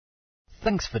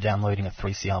Thanks for downloading a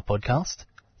 3CR podcast.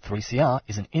 3CR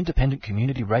is an independent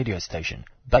community radio station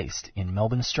based in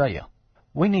Melbourne, Australia.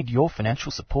 We need your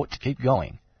financial support to keep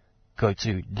going. Go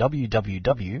to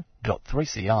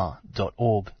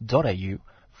www.3cr.org.au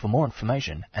for more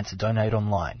information and to donate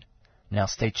online. Now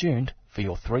stay tuned for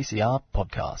your 3CR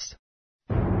podcast.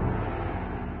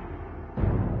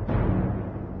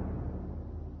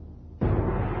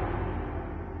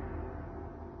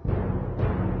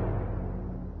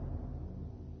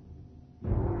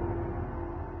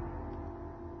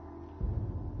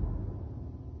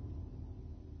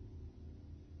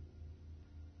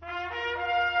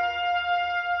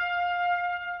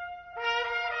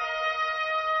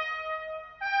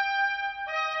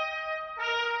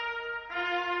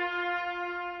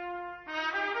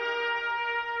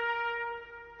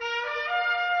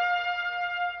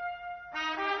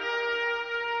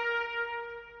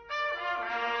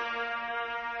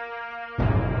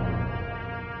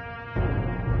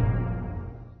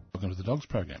 Dogs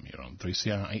program here on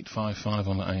 3CR 855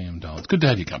 on the AM dial. It's good to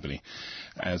have your company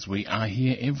as we are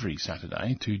here every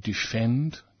Saturday to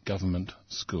defend government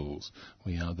schools.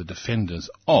 We are the defenders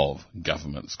of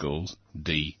government schools,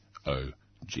 DOGS.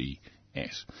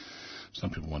 Some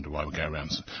people wonder why we go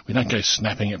around. We don't go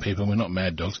snapping at people. We're not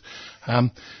mad dogs.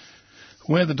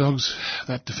 We're the dogs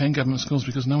that defend government schools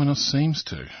because no one else seems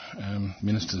to.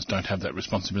 Ministers don't have that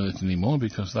responsibility anymore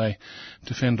because they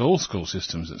defend all school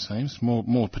systems, it seems.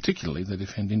 More particularly, they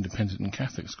defend independent and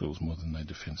Catholic schools more than they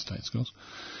defend state schools.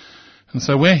 And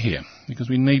so we're here because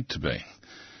we need to be,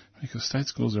 because state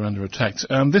schools are under attack.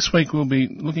 This week we'll be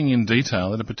looking in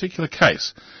detail at a particular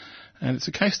case. And it's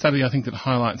a case study, I think, that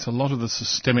highlights a lot of the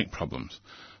systemic problems.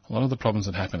 A lot of the problems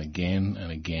that happen again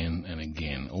and again and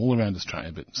again all around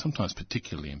Australia, but sometimes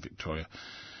particularly in Victoria,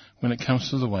 when it comes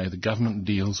to the way the government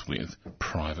deals with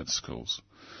private schools.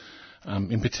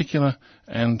 In particular,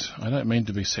 and I don't mean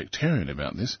to be sectarian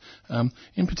about this,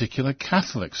 in particular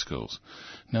Catholic schools.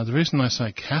 Now, the reason I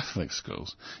say Catholic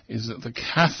schools is that the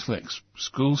Catholic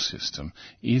school system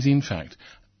is, in fact,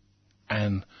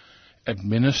 an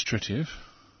administrative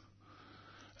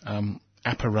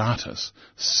apparatus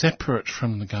separate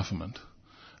from the government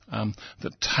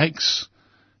that takes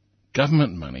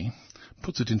government money,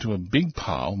 puts it into a big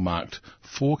pile marked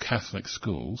for Catholic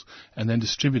schools, and then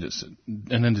distributes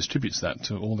that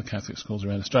to all the Catholic schools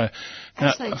around Australia.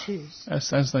 As they choose.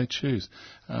 As they choose,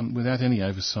 without any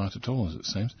oversight at all, as it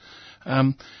seems.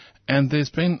 And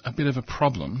there's been a bit of a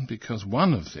problem because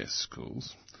one of their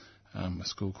schools, a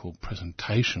school called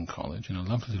Presentation College in a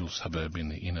lovely little suburb in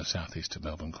the inner southeast of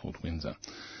Melbourne called Windsor,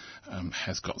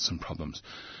 has got some problems,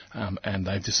 and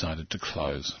they've decided to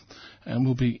close. And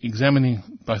we'll be examining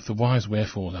both the whys,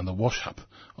 wherefores and the wash-up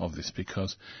of this,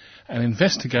 because an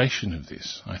investigation of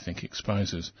this, I think,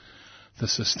 exposes the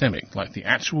systemic, like the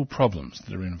actual problems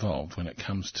that are involved when it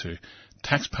comes to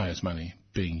taxpayers' money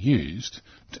being used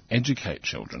to educate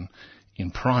children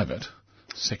in private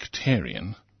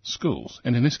sectarian schools,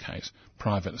 and in this case,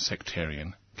 private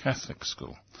sectarian Catholic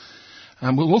school.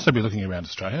 We'll also be looking around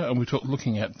Australia, and we're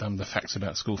looking at the facts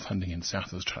about school funding in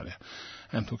South Australia,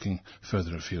 and looking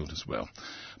further afield as well.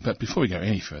 But before we go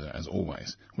any further, as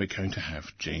always, we're going to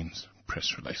have Jean's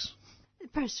press release.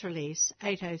 Press release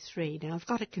 803. Now, I've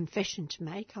got a confession to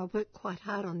make. I worked quite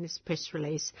hard on this press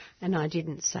release, and I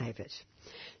didn't save it.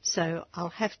 So I'll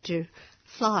have to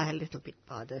fly a little bit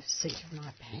by the seat of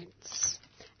my pants.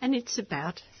 And it's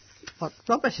about what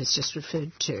Robert has just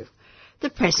referred to, the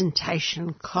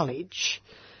Presentation College.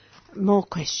 More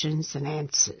questions than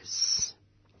answers.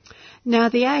 Now,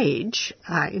 The Age,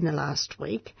 in the last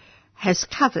week, has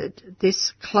covered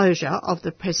this closure of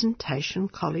the Presentation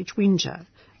College Windsor,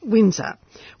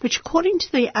 which, according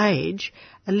to The Age,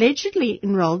 allegedly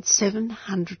enrolled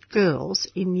 700 girls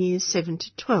in years 7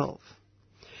 to 12.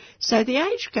 So The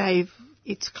Age gave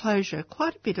its closure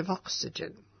quite a bit of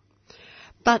oxygen.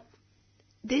 But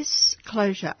this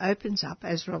closure opens up,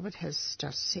 as Robert has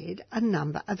just said, a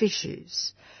number of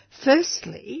issues.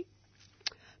 Firstly,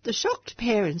 the shocked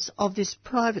parents of this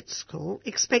private school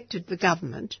expected the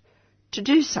government to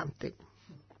do something.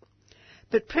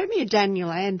 But Premier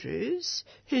Daniel Andrews,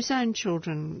 whose own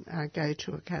children go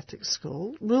to a Catholic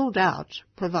school, ruled out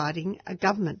providing a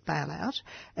government bailout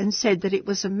and said that it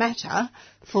was a matter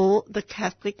for the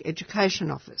Catholic Education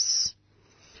Office.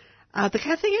 The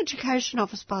Catholic Education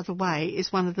Office, by the way,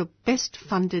 is one of the best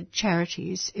funded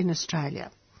charities in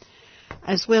Australia.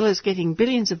 As well as getting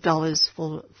billions of dollars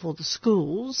for the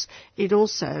schools, it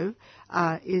also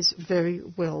is very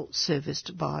well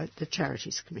serviced by the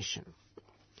Charities Commission.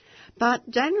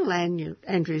 But Daniel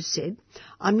Andrews said,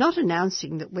 "I'm not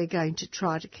announcing that we're going to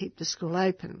try to keep the school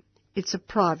open. it's a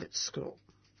private school.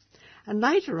 And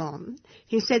later on,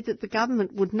 he said that the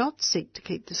government would not seek to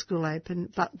keep the school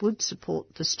open, but would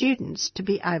support the students to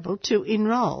be able to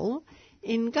enrol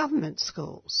in government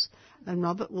schools. And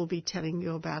Robert will be telling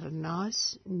you about a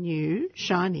nice, new,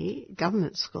 shiny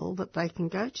government school that they can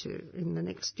go to in the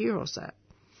next year or so.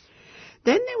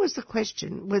 Then there was the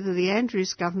question whether the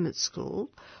Andrews Government School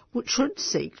should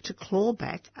seek to claw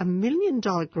back $1 million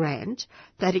grant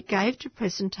that it gave to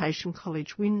Presentation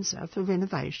College Windsor for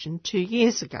renovation 2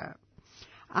 years ago,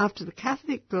 after the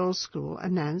Catholic Girls' School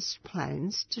announced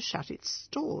plans to shut its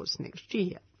doors next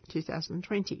year,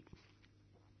 2020.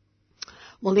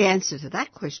 Well, the answer to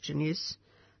that question is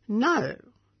no,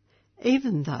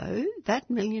 even though that $1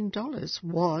 million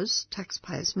was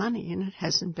taxpayers' money and it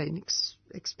hasn't been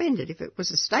expended. If it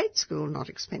was a state school not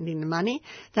expending the money,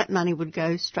 that money would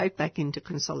go straight back into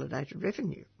consolidated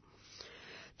revenue.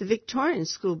 The Victorian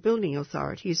School Building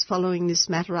Authority is following this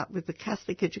matter up with the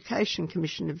Catholic Education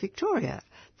Commission of Victoria,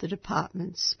 the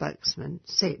department's spokesman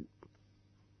said.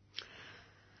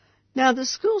 Now, the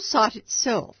school site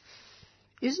itself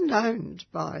isn't owned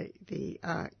by the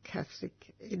Catholic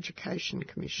Education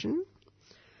Commission,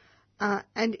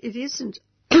 and it isn't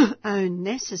owned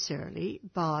necessarily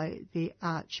by the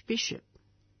Archbishop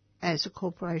as a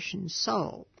corporation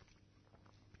sole.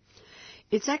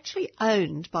 It's actually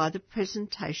owned by the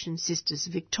Presentation Sisters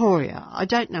of Victoria. I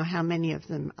don't know how many of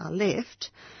them are left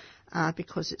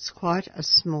because it's quite a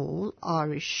small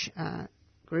Irish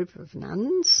group of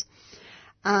nuns,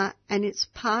 and it's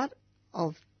part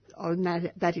of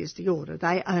that is the order.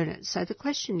 They own it. So the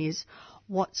question is,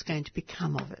 what's going to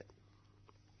become of it?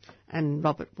 And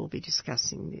Robert will be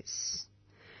discussing this.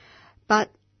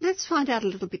 But let's find out a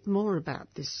little bit more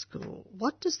about this school.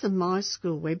 What does the My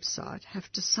School website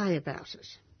have to say about it?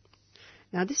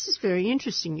 Now, this is very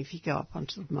interesting if you go up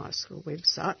onto the My School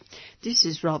website. This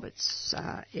is Robert's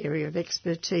area of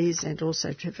expertise and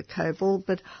also Trevor Coval,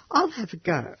 but I'll have a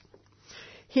go.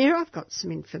 Here I've got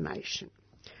some information.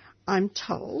 I'm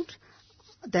told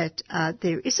that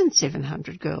there isn't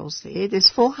 700 girls there. There's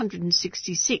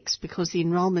 466 because the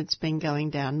enrolment's been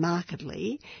going down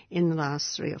markedly in the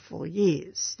last 3 or 4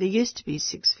 years. There used to be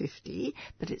 650,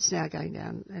 but it's now going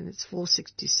down and it's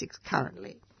 466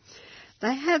 currently.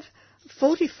 They have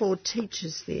 44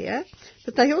 teachers there,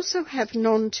 but they also have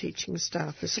non-teaching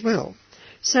staff as well.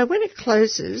 So when it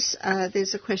closes,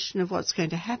 there's a question of what's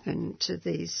going to happen to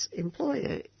these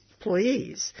employees.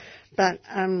 But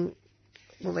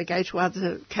will they go to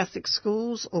other Catholic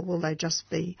schools or will they just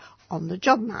be on the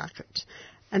job market?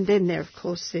 And then there, of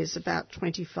course, there's about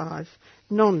 25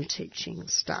 non-teaching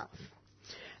staff.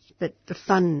 But the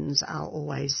funds are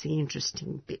always the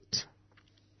interesting bit.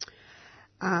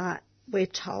 We're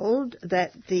told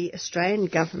that the Australian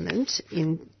government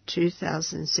in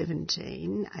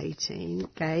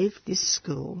 2017-18 gave this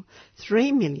school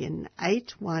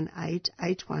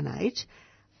 $3,818,818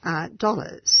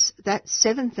 That's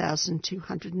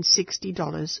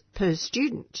 $7,260 per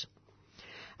student.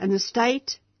 And the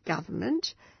state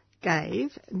government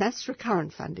gave, and that's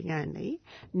recurrent funding only,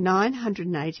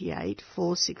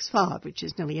 $988,465, which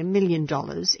is nearly $1 million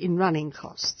in running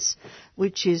costs,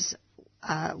 which is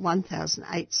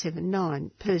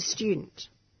 $1,879 per student.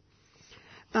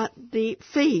 But the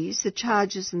fees, the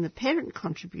charges and the parent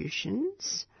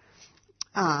contributions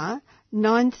are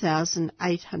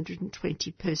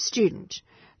 $9,820 per student.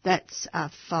 That's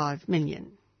 $5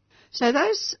 million. So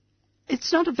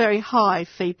it's not a very high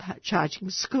fee charging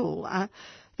school.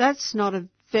 That's not a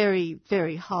very,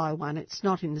 very high one. It's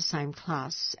not in the same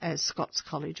class as Scots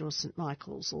College or St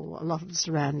Michael's or a lot of the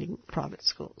surrounding private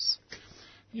schools.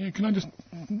 Yeah, can I just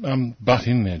butt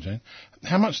in there, Jane?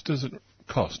 How much does it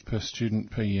cost per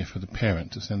student per year for the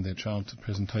parent to send their child to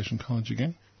Presentation College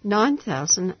again?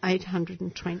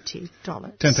 $9,820.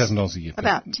 $10,000 a year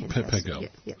About per girl.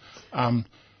 Yeah.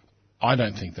 I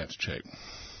don't think that's cheap.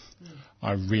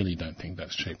 I really don't think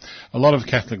that's cheap. A lot of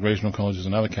Catholic regional colleges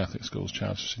and other Catholic schools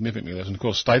charge significantly less, and of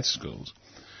course state schools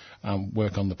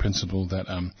work on the principle that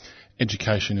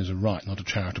education is a right, not a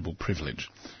charitable privilege,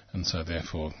 and so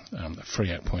therefore a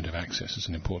free point of access is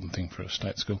an important thing for a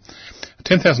state school.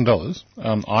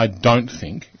 $10,000 I don't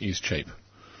think is cheap.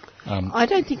 I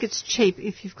don't think it's cheap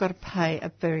if you've got to pay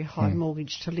a very high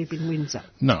mortgage to live in Windsor.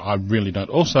 No, I really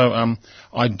don't. Also,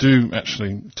 I do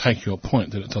actually take your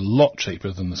point that it's a lot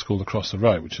cheaper than the school across the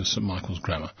road, which is St Michael's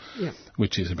Grammar,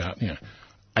 which is about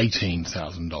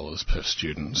 $18,000 per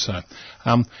student. So,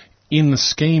 in the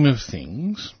scheme of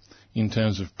things, in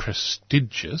terms of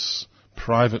prestigious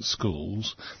private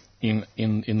schools in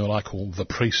what I call the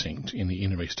precinct in the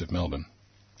inner east of Melbourne,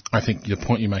 I think the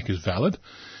point you make is valid.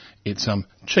 It's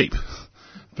cheap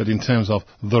But in terms of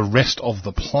the rest of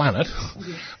the planet,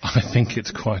 I think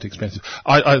it's quite expensive.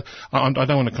 I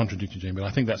don't want to contradict you, Jean, but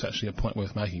I think that's actually a point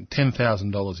worth making.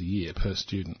 $10,000 a year per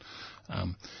student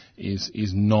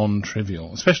is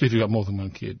non-trivial, especially if you've got more than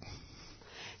one kid.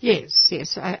 Yes.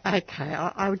 Okay.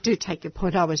 I do take your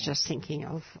point. I was just thinking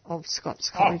of Scots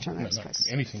College on those cases.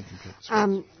 Anything compared to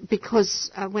Scots.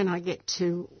 Because when I get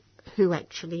to who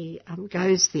actually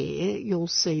goes there, you'll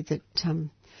see that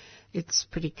it's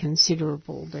pretty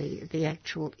considerable. The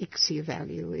actual ICSEA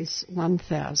value is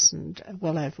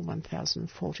well over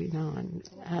 1,049.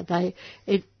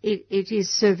 It is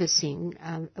servicing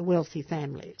wealthy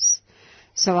families.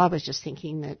 So I was just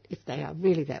thinking that if they are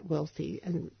really that wealthy,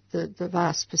 and the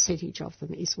vast percentage of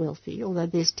them is wealthy, although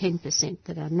there's 10%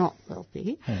 that are not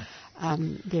wealthy,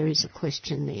 there is a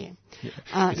question there. Yeah.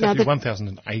 It's actually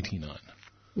 1,089.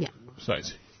 Yeah. So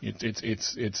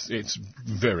it's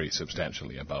very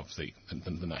substantially above the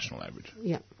national average.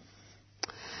 Yeah.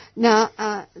 Now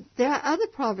there are other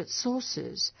private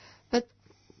sources, but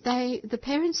the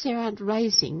parents there aren't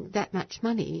raising that much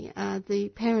money. The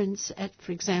parents at,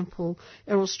 for example,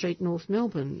 Errol Street, North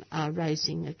Melbourne, are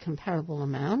raising a comparable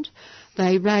amount.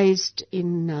 They raised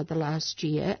in the last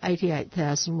year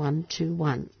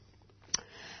 $88,121.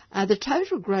 The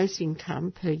total gross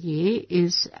income per year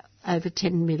is over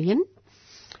 $10 million,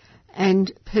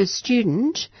 and per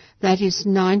student that is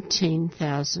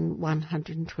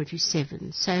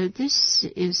 $19,127. So this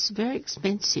is very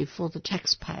expensive for the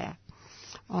taxpayer,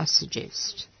 I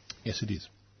suggest. Yes, it is.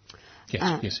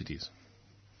 Yes, it is.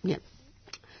 Yep.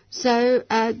 So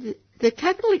the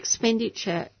capital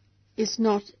expenditure is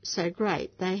not so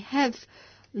great. They have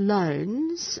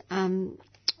loans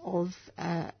of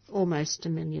almost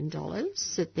 $1 million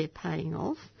that they're paying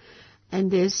off,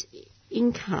 and there's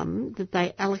income that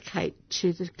they allocate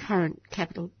to the current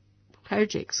capital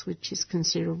projects, which is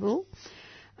considerable.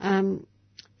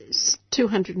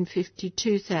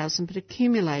 252,000, but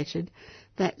accumulated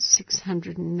that's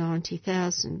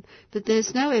 690,000. But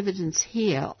there's no evidence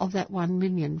here of that 1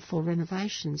 million for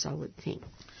renovations, I would think.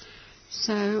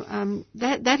 So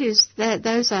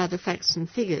those are the facts and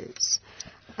figures.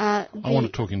 I want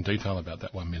to talk in detail about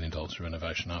that $1 million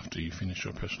renovation after you finish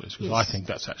your press release, because I think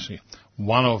that's actually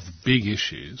one of the big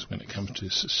issues when it comes to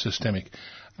systemic,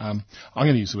 I'm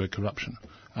going to use the word corruption,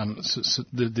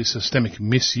 the systemic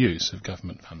misuse of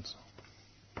government funds.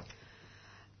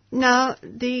 Now,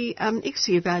 the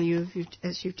ICSEA value,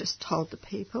 as you've just told the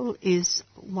people, is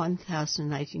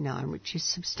 1,089, which is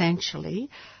substantially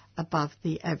above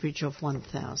the average of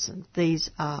 1,000. These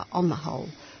are, on the whole,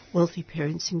 wealthy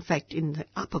parents. In fact, in the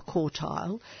upper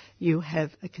quartile, you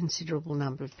have a considerable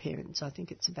number of parents. I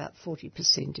think it's about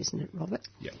 40%, isn't it, Robert?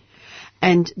 Yeah.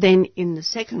 And then in the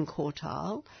second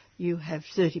quartile, you have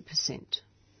 30%.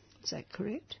 Is that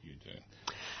correct? You do.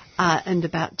 And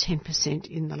about 10%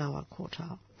 in the lower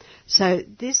quartile. So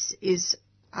this is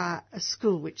a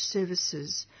school which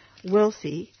services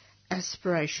wealthy,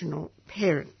 aspirational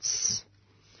parents.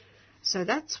 So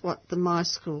that's what the My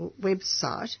School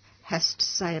website has to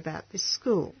say about this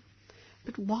school.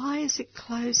 But why is it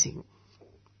closing?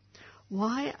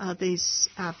 Why are these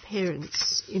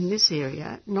parents in this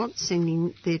area not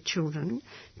sending their children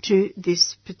to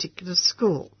this particular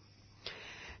school?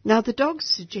 Now, the dogs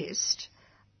suggest,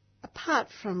 apart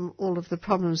from all of the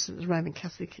problems that the Roman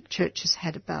Catholic Church has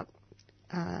had about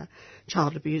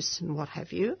child abuse and what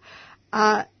have you,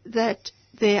 that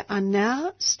there are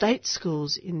now state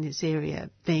schools in this area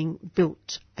being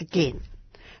built again.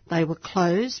 They were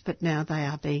closed, but now they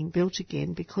are being built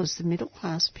again because the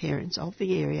middle-class parents of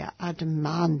the area are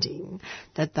demanding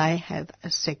that they have a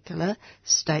secular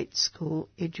state school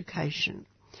education.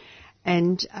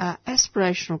 And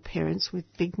aspirational parents with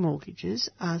big mortgages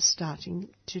are starting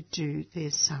to do their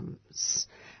sums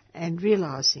and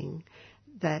realising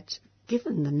that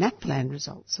given the NAPLAN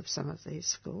results of some of these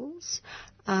schools,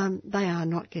 they are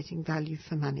not getting value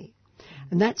for money.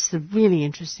 And that's the really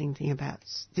interesting thing about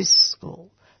this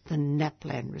school, the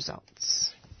NAPLAN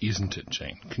results. Isn't it,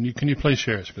 Jean? Can you please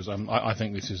share it? Because I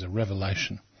think this is a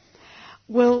revelation.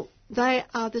 Well, they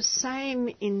are the same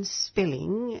in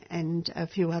spelling and a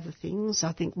few other things.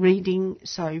 I think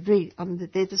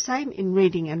they're the same in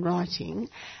reading and writing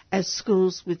as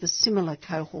schools with a similar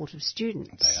cohort of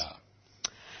students. They are.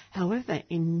 However,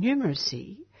 in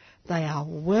numeracy, they are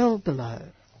well below.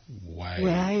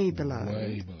 Way below.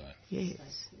 Way below.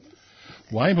 Yes.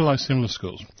 Way below similar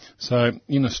schools. So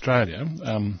in Australia,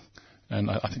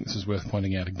 and I think this is worth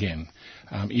pointing out again,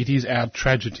 it is our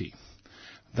tragedy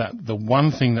that the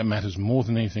one thing that matters more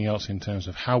than anything else in terms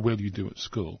of how well you do at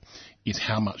school is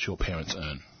how much your parents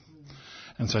earn.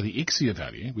 And so the ICSEA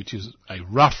value, which is a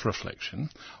rough reflection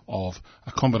of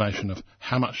a combination of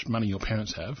how much money your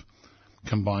parents have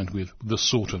combined with the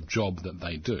sort of job that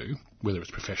they do, whether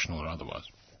it's professional or otherwise.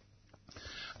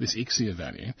 This ICSEA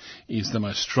value is the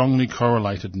most strongly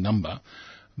correlated number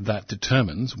that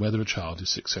determines whether a child is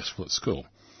successful at school.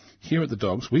 Here at the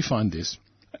Dogs, we find this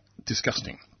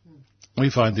disgusting. We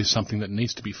find this something that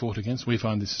needs to be fought against. We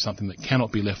find this is something that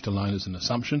cannot be left alone as an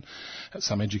assumption at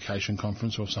some education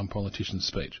conference or some politician's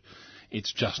speech.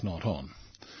 It's just not on.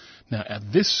 Now,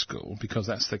 at this school, because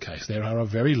that's the case, there are a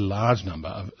very large number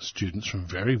of students from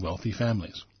very wealthy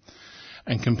families.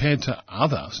 And compared to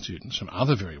other students from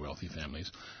other very wealthy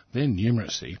families, their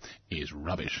numeracy is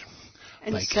rubbish.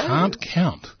 And they can't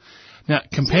count. Now,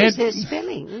 compared... So is their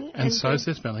spelling. And so is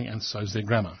their spelling, and so is their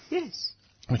grammar. Yes.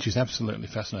 Which is absolutely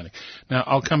fascinating. Now,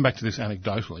 I'll come back to this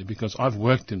anecdotally because I've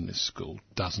worked in this school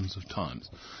dozens of times.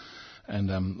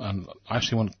 And I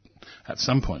actually want, at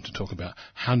some point, to talk about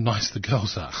how nice the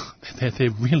girls are. They're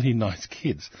really nice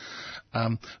kids.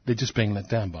 They're just being let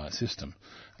down by a system.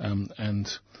 And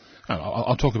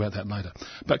I'll talk about that later.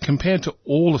 But compared to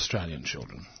all Australian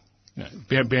children,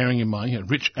 bearing in mind,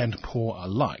 rich and poor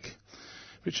alike,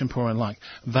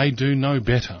 they do no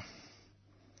better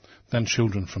than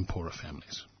children from poorer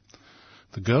families.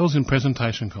 The girls in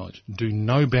Presentation College do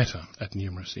no better at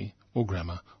numeracy or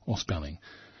grammar or spelling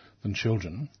than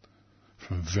children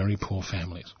from very poor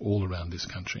families all around this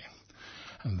country.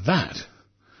 And that,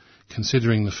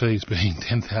 considering the fees being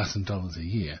 $10,000 a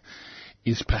year,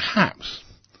 is perhaps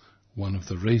one of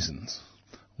the reasons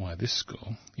why this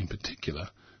school, in particular,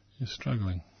 is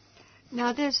struggling.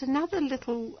 Now, there's another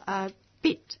little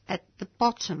bit at the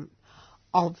bottom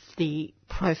of the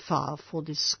profile for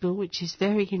this school, which is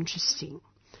very interesting.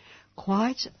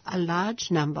 Quite a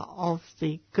large number of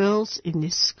the girls in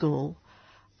this school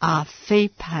are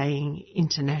fee-paying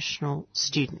international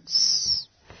students.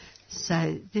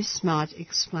 So this might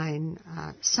explain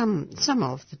some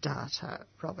of the data,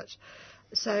 Robert.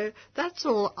 So that's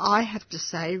all I have to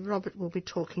say. Robert will be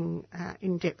talking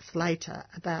in depth later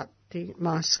about the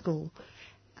My School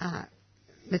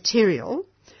material.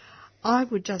 I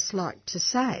would just like to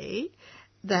say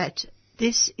that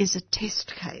this is a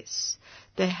test case.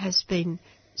 There has been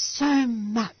so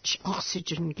much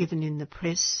oxygen given in the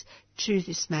press to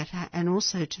this matter and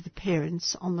also to the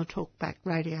parents on the Talkback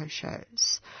radio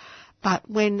shows. But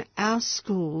when our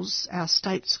schools, our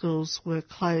state schools, were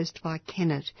closed by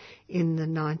Kennett in the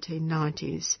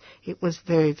 1990s, it was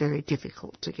very, very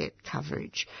difficult to get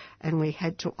coverage. And we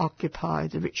had to occupy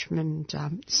the Richmond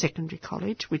Secondary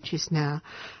College, which is now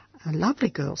a lovely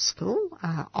girls' school,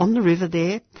 on the river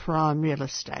there, prime real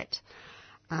estate.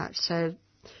 So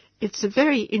it's a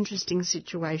very interesting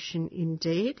situation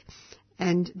indeed,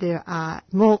 and there are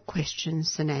more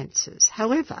questions than answers.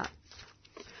 However,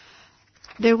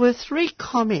 there were 3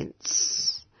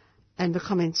 comments, and the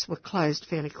comments were closed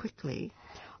fairly quickly,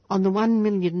 on the $1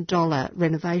 million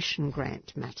renovation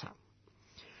grant matter.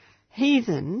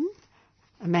 Heathen,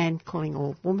 a man calling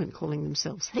or woman calling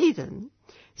themselves Heathen,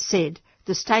 said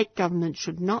the state government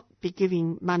should not be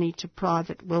giving money to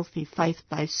private, wealthy,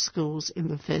 faith-based schools in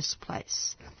the first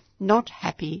place. Not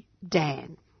happy,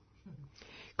 Dan.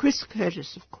 Chris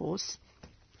Curtis, of course,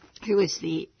 who is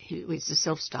the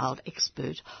self-styled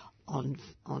expert on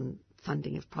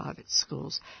funding of private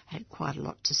schools, had quite a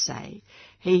lot to say.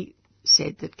 He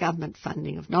said that government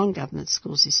funding of non-government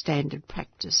schools is standard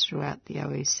practice throughout the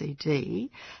OECD,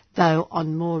 though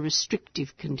on more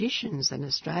restrictive conditions than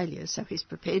Australia, so he's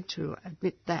prepared to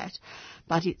admit that.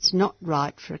 But it's not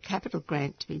right for a capital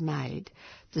grant to be made.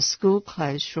 The school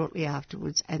closed shortly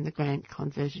afterwards and the grant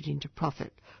converted into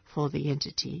profit for the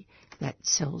entity that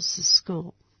sells the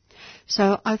school.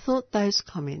 So I thought those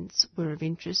comments were of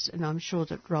interest, and I'm sure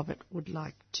that Robert would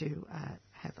like to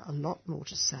have a lot more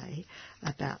to say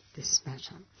about this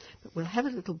matter. But we'll have a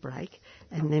little break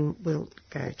and then we'll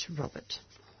go to Robert.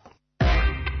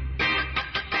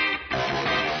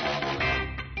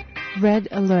 Red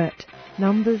alert.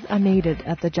 Numbers are needed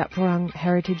at the Djab Wurrung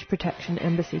Heritage Protection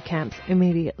Embassy camps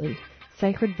immediately.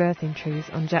 Sacred birthing trees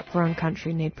on Djab Wurrung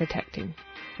country need protecting.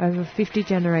 Over 50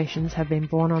 generations have been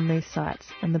born on these sites,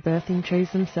 and the birthing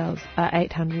trees themselves are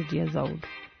 800 years old.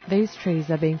 These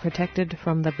trees are being protected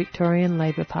from the Victorian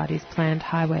Labor Party's planned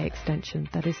highway extension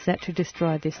that is set to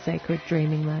destroy this sacred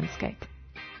dreaming landscape.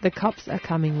 The cops are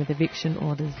coming with eviction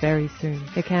orders very soon.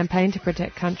 The campaign to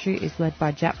protect country is led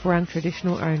by Djab Wurrung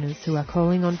traditional owners who are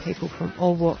calling on people from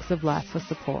all walks of life for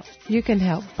support. You can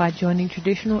help by joining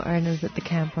traditional owners at the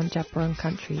camp on Djab Wurrung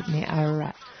country near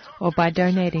Ararat, or by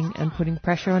donating and putting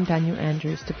pressure on Daniel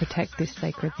Andrews to protect this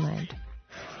sacred land.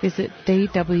 Visit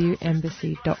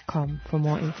dwembassy.com for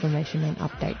more information and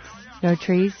updates. No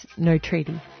trees, no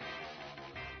treaty.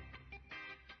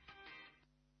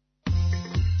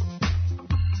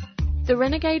 The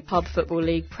Renegade Pub Football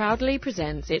League proudly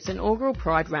presents its inaugural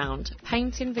Pride Round,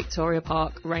 Painting Victoria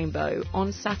Park Rainbow,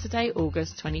 on Saturday,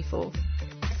 August 24th.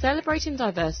 Celebrating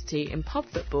diversity in pub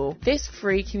football, this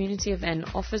free community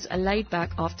event offers a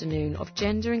laid-back afternoon of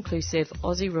gender-inclusive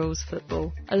Aussie rules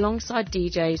football, alongside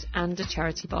DJs and a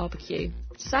charity barbecue.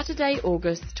 Saturday,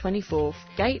 August 24th,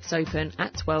 gates open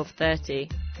at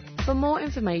 12:30. For more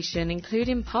information,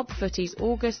 including Pub Footy's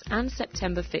August and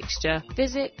September fixture,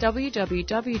 visit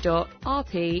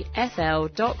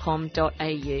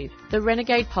www.rpfl.com.au. The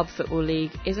Renegade Pub Football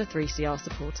League is a 3CR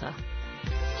supporter.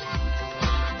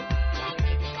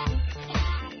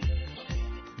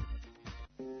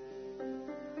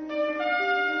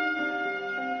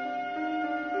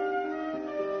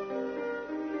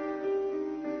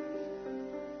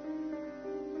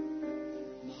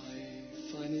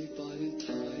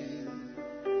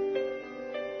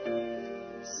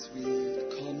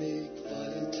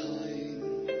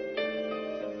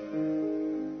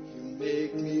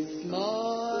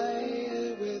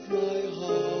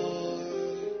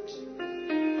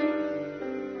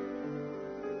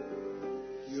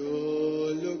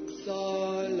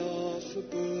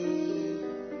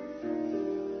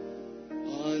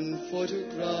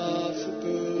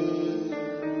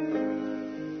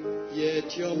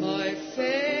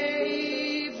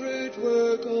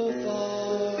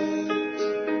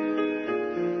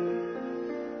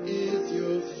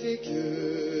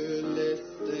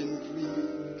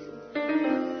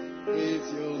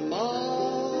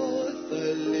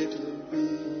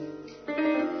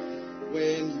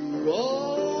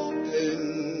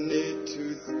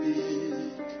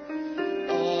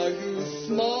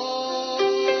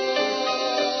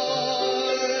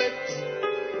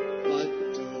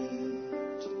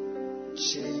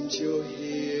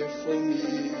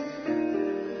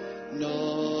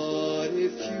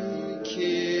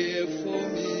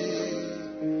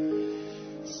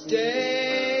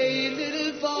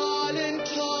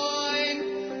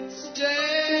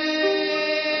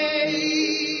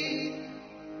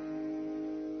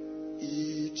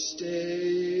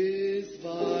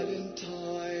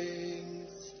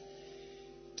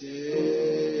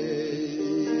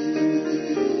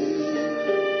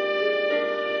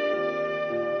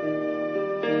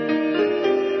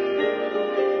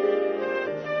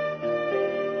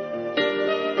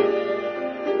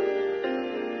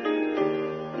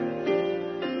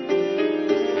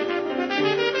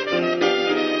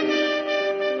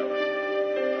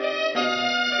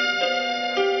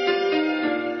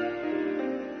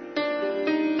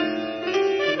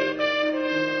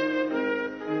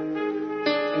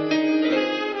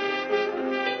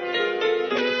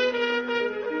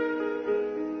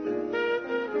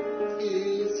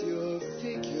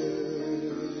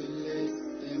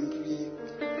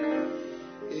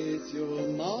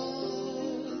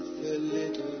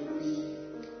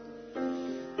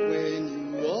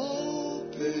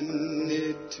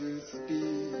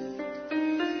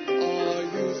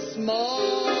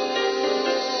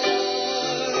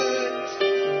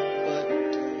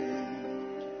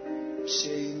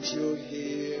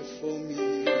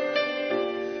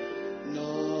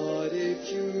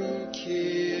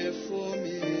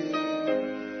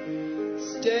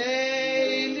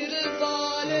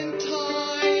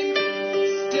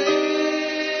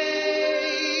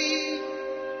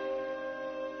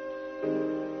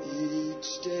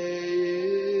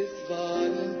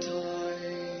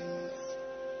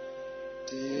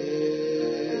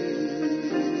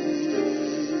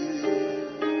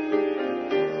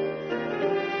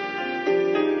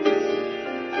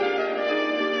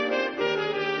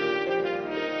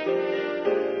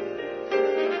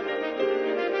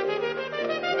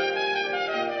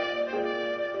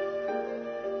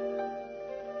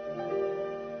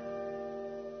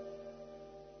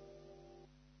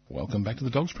 Welcome back to the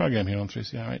Dogs program here on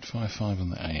 3CR 855 on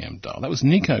the AM dial. That was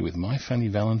Nico with My Fanny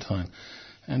Valentine.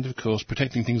 And, of course,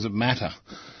 protecting things that matter,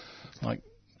 like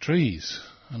trees.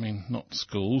 I mean, not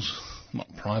schools, not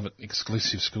private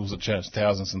exclusive schools that charge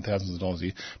thousands and thousands of dollars a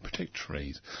year. Protect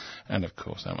trees. And, of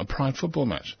course, a Pride football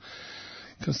match.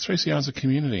 Because 3CR is a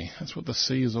community. That's what the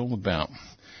C is all about.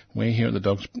 We're here at the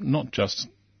Dogs not just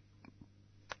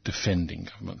defending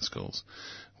government schools.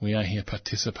 We are here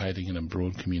participating in a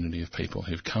broad community of people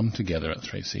who've come together at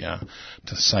 3CR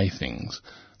to say things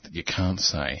that you can't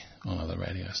say on other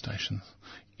radio stations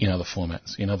in other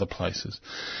formats, in other places.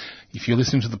 If you're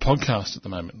listening to the podcast at the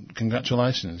moment,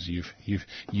 congratulations.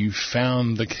 You've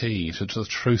found the key to the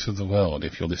truth of the world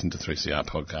if you're listening to 3CR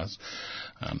podcasts.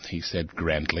 He said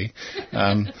grandly.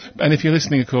 And if you're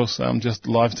listening, of course, just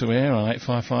live to air on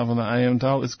 855 on the AM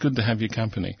dial, it's good to have your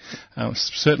company.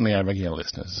 Certainly our regular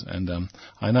listeners. And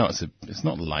I know it's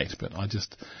not late, but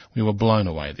we were blown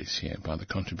away this year by the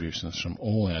contributions from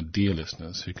all our dear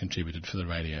listeners who contributed for the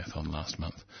Radiothon last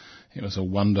month. It was a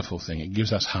wonderful thing. It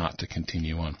gives us heart to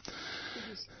continue on.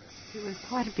 We were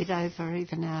quite a bit over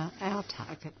even our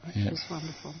target, which was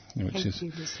wonderful. Thank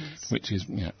you, listeners. Which is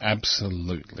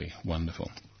absolutely wonderful.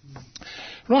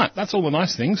 Right, that's all the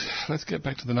nice things. Let's get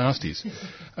back to the nasties.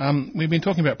 We've been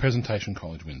talking about Presentation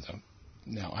College Windsor.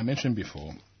 Now, I mentioned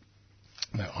before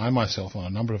that I myself on a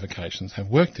number of occasions have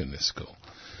worked in this school.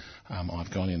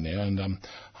 I've gone in there and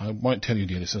I won't tell you,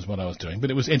 dear listeners, what I was doing, but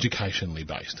it was educationally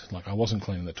based. Like, I wasn't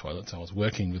cleaning the toilets, I was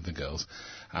working with the girls,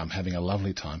 having a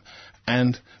lovely time.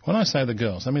 And when I say the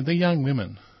girls, I mean the young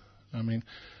women. I mean,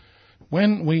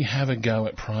 when we have a go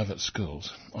at private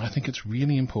schools, I think it's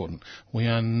really important we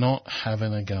are not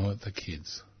having a go at the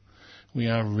kids. We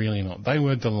are really not. They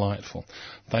were delightful.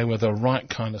 They were the right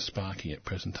kind of sparky at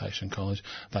Presentation College.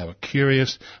 They were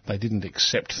curious. They didn't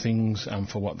accept things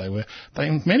for what they were. They,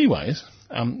 in many ways,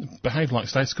 behaved like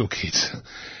state school kids,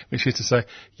 which is to say,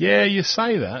 yeah, you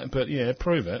say that, but yeah,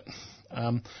 prove it.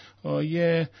 Or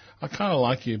yeah, I kind of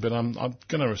like you, but I'm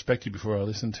going to respect you before I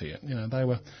listen to you. You know, they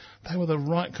were the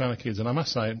right kind of kids. And I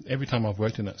must say, every time I've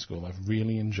worked in that school, I've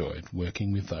really enjoyed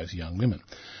working with those young women.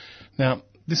 Now,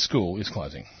 this school is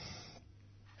closing.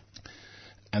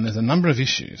 And there's a number of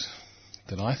issues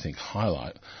that I think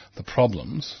highlight the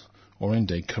problems, or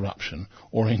indeed corruption,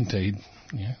 or indeed,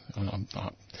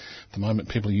 at the moment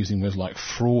people are using words like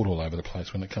fraud all over the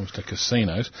place when it comes to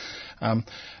casinos,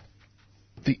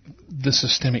 the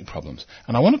systemic problems.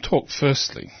 And I want to talk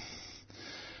firstly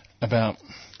about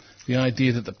the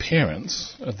idea that the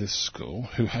parents of this school,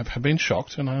 who have been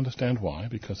shocked, and I understand why,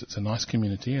 because it's a nice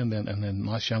community and they're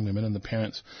nice young women, and the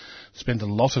parents spend a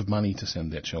lot of money to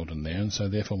send their children there, and so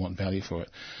therefore want value for it.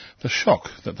 The shock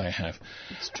that they have.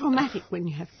 It's traumatic when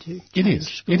you have to. It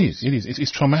is.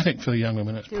 It's traumatic for the young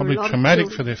women. It's probably traumatic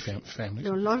for their families.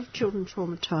 There were a lot of children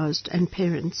traumatised and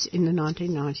parents in the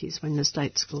 1990s when the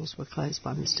state schools were closed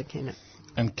by Mr. Kennett.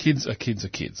 And kids are kids are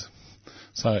kids.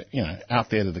 So, out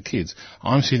there to the kids,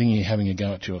 I'm sitting here having a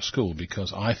go at your school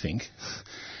because I think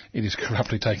it is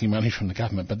corruptly taking money from the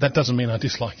government, but that doesn't mean I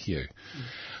dislike you.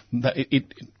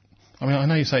 I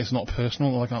know you say it's not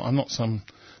personal, like I'm not some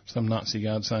Nazi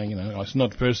guard saying, it's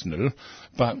not personal,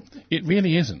 but it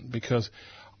really isn't, because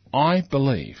I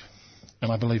believe,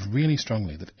 and I believe really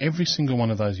strongly, that every single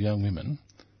one of those young women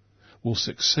will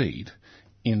succeed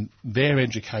in their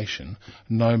education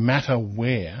no matter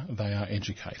where they are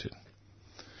educated.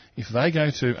 If they go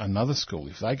to another school,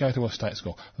 if they go to a state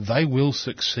school, they will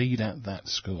succeed at that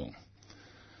school.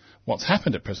 What's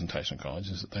happened at Presentation College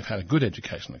is that they've had a good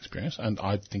educational experience, and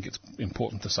I think it's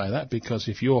important to say that, because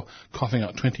if you're coughing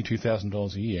up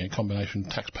 $22,000 a year in combination of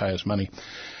taxpayers' money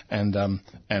and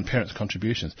parents'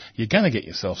 contributions, you're going to get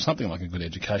yourself something like a good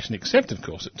education, except, of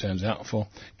course, it turns out, for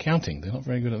counting. They're not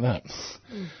very good at that.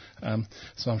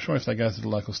 So I'm sure if they go to the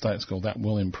local state school, that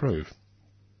will improve.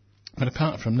 But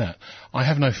apart from that, I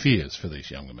have no fears for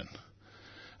these young women.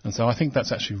 And so I think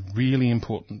that's actually really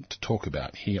important to talk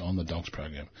about here on the Dogs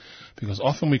program. Because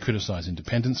often we criticise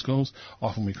independent schools,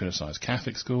 often we criticise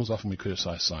Catholic schools, often we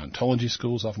criticise Scientology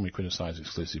schools, often we criticise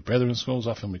exclusive brethren schools,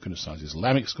 often we criticise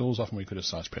Islamic schools, often we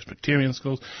criticise Presbyterian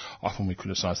schools, often we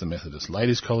criticise the Methodist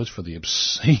Ladies College for the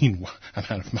obscene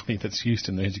amount of money that's used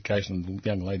in the education of the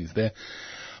young ladies there.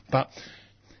 But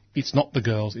it's not the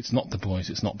girls, it's not the boys,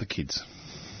 it's not the kids.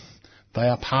 They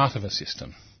are part of a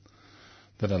system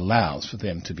that allows for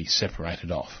them to be separated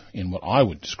off in what I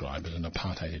would describe as an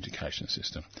apartheid education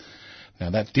system.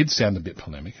 Now, that did sound a bit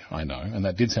polemic, I know, and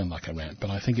that did sound like a rant, but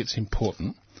I think it's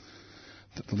important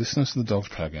that the listeners to the Dogs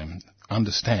program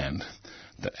understand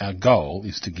that our goal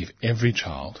is to give every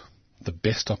child the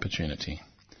best opportunity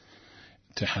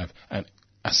to have a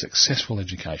successful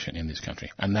education in this country,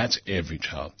 and that's every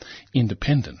child,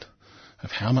 independent of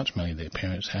how much money their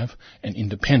parents have and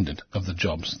independent of the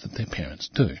jobs that their parents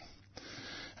do.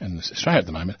 And in Australia at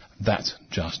the moment, that's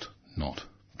just not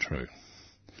true.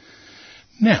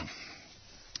 Now,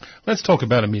 let's talk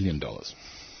about $1 million.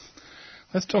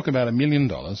 Let's talk about $1 million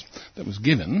that was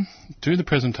given to the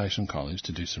Presentation College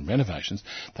to do some renovations.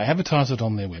 They advertise it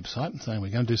on their website saying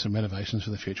we're going to do some renovations for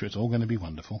the future. It's all going to be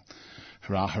wonderful.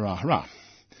 Hurrah, hurrah, hurrah.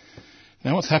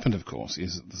 Now, what's happened, of course,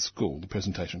 is that the school, the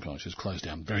Presentation College, has closed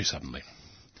down very suddenly.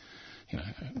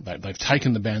 they've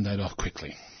taken the Band-Aid off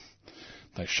quickly.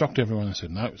 They shocked everyone and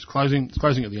said, no, it's closing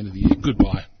at the end of the year,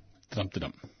 goodbye,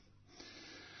 dum-da-dum.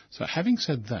 So having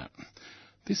said that,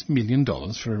 this $1 million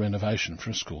for a renovation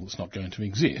for a school that's not going to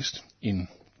exist in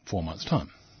 4 months' time.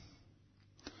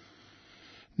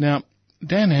 Now,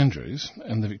 Dan Andrews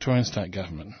and the Victorian State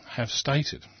Government have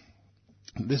stated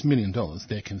that this $1 million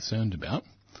they're concerned about,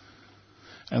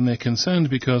 and they're concerned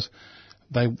because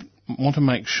they want to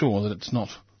make sure that it's not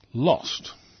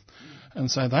lost. And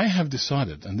so they have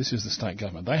decided, and this is the state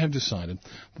government, they have decided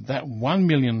that $1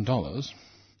 million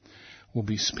will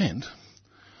be spent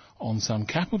on some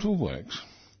capital works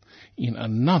in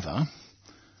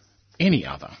any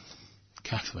other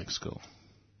Catholic school.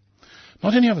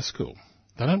 Not any other school.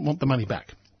 They don't want the money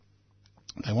back.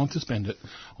 They want to spend it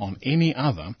on any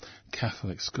other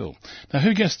Catholic school. Now,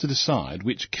 who gets to decide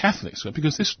which Catholic school?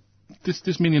 Because this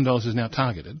 $1 million is now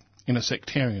targeted in a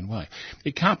sectarian way.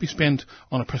 It can't be spent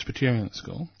on a Presbyterian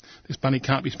school. This money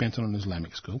can't be spent on an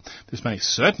Islamic school. This money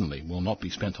certainly will not be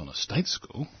spent on a state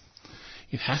school.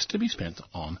 It has to be spent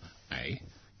on a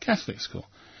Catholic school.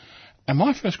 And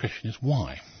my first question is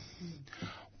why?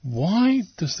 Why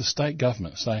does the state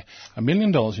government say $1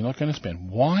 million you're not going to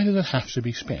spend? Why does it have to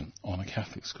be spent on a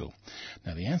Catholic school?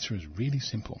 Now, the answer is really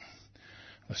simple.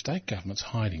 The state government's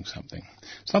hiding something.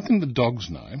 Something the dogs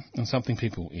know, and something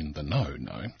people in the know,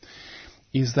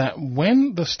 is that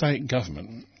when the state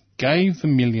government gave the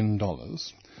 $1 million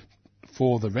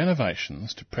for the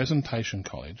renovations to Presentation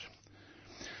College,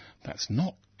 that's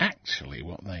not actually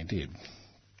what they did.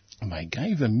 They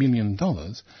gave $1 million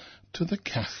to the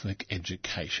Catholic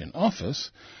Education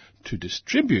Office to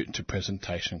distribute to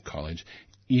Presentation College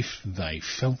if they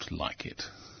felt like it.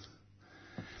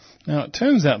 Now, it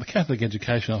turns out the Catholic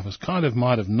Education Office kind of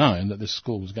might have known that this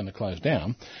school was going to close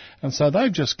down, and so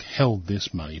they've just held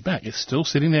this money back. It's still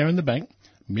sitting there in the bank,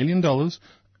 $1 million,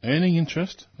 earning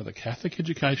interest for the Catholic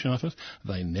Education Office.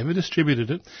 They never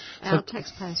distributed it. Our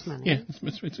taxpayers' money. Yeah,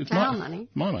 it's our money.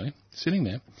 My money, sitting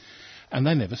there. And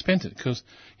they never spent it because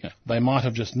they might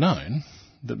have just known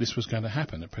that this was going to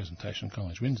happen at Presentation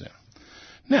College, Windsor.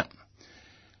 Now,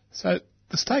 so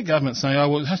the state government saying, oh,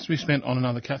 well, it has to be spent on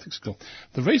another Catholic school.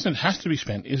 The reason it has to be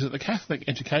spent is that the Catholic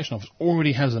Education Office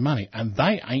already has the money and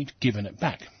they ain't given it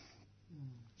back.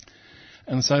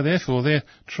 And so, therefore, they're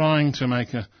trying to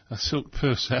make a silk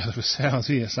purse out of a sow's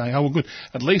ear, saying, oh, well, good,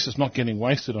 at least it's not getting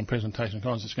wasted on Presentation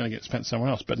College, it's going to get spent somewhere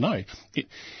else. But no, it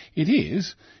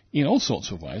is in all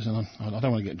sorts of ways, and I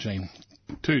don't want to get Jean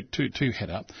too head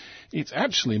up. It's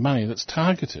actually money that's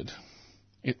targeted.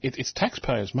 It's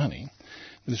taxpayers' money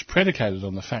that is predicated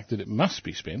on the fact that it must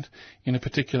be spent in a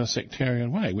particular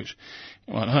sectarian way, which,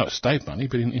 well, I know it's state money,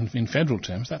 but in federal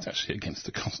terms, that's actually against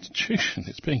the Constitution.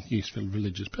 It's being used for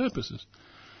religious purposes.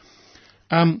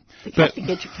 The Catholic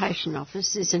Education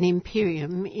Office is an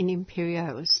imperium in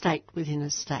imperio, a state within a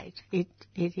state. It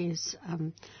is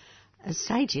a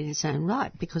state in its own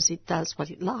right because it does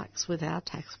what it likes with our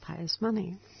taxpayers'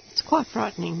 money. It's quite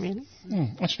frightening, really.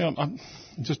 Actually, I'm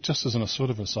just as an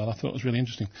sort of aside, I thought it was really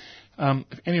interesting.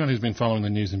 If anyone who's been following the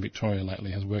news in Victoria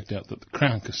lately has worked out that the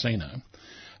Crown Casino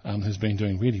has been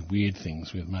doing really weird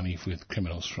things with money with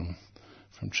criminals from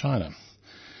China.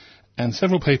 And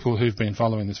several people who've been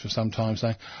following this for some time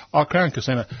say, oh, Crown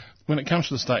Casino, when it comes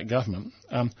to the state government,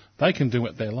 they can do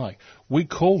what they like. We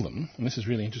call them, and this is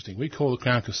really interesting, we call the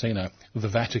Crown Casino the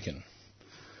Vatican.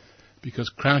 Because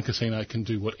Crown Casino can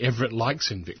do whatever it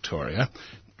likes in Victoria,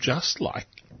 just like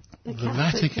the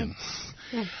Vatican.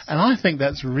 Yes. And I think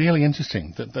that's really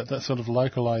interesting, that sort of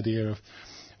local idea of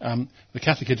the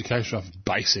Catholic Education Office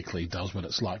basically does what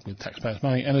it's like with taxpayers'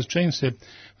 money. And as Jean said,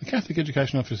 the Catholic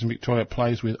Education Office in Victoria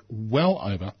plays with well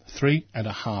over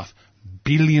 $3.5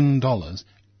 billion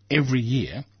every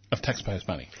year of taxpayers'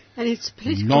 money. And it's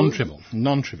political.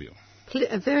 Non-trivial.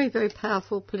 A very, very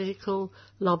powerful political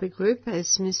lobby group,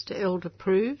 as Mr. Elder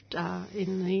proved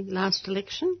in the last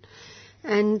election.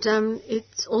 And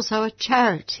it's also a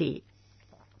charity,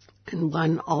 and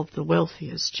one of the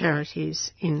wealthiest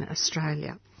charities in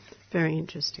Australia. Very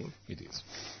interesting. It is.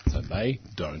 So they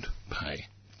don't pay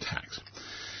tax.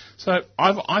 So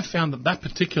I've found that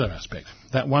particular aspect,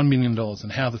 that $1 million,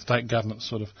 and how the state government's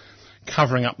sort of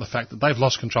covering up the fact that they've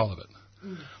lost control of it.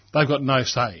 They've got no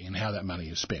say in how that money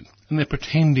is spent. And they're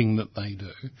pretending that they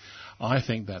do. I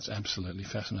think that's absolutely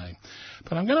fascinating.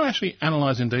 But I'm going to actually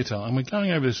analyse in detail, and we're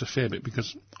going over this a fair bit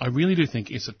because I really do think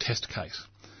it's a test case.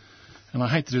 And I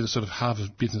hate to do the sort of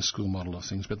Harvard Business School model of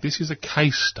things, but this is a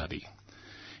case study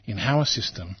in how a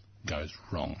system goes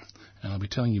wrong. And I'll be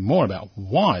telling you more about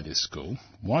why this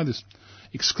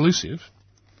exclusive,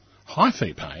 high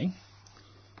fee paying,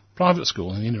 private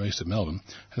school in the inner east of Melbourne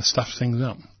has stuffed things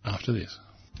up after this.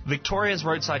 Victoria's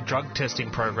roadside drug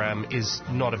testing program is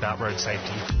not about road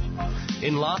safety.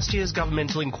 In last year's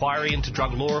governmental inquiry into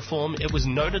drug law reform, it was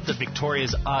noted that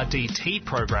Victoria's RDT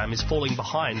program is falling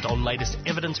behind on latest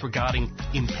evidence regarding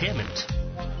impairment.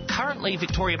 Currently,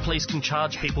 Victoria Police can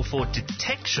charge people for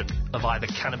detection of either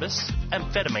cannabis,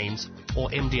 amphetamines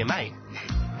or MDMA.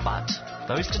 But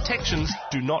those detections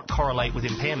do not correlate with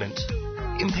impairment.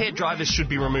 Impaired drivers should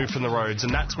be removed from the roads,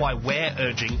 and that's why we're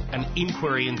urging an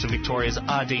inquiry into Victoria's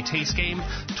RDT scheme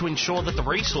to ensure that the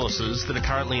resources that are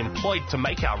currently employed to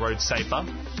make our roads safer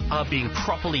are being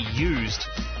properly used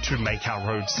to make our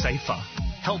roads safer.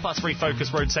 Help us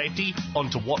refocus road safety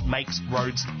onto what makes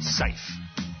roads safe.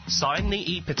 Sign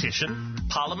the e-petition,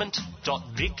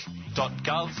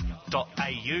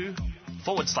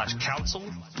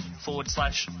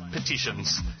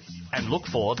 parliament.vic.gov.au/council/petitions. And look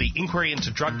for the Inquiry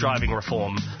into Drug Driving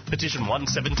Reform, Petition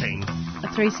 117. A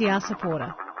 3CR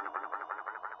supporter.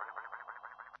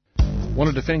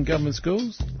 Want to defend government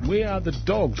schools? We are the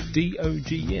Dogs,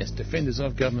 D-O-G-S, Defenders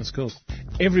of Government Schools.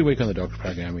 Every week on the Dogs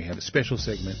program we have a special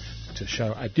segment to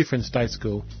show a different state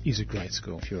school is a great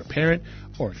school. If you're a parent,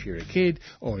 or if you're a kid,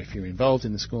 or if you're involved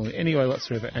in the school in any way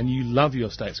whatsoever and you love your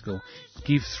state school,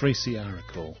 give 3CR a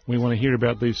call. We want to hear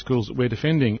about these schools that we're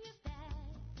defending.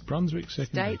 Brunswick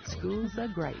Secondary State schools are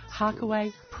great.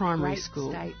 Harkaway Primary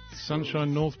School.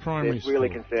 Sunshine North Primary School. They're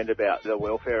really concerned about the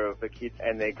welfare of the kids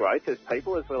and their growth as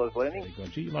people as well as learning.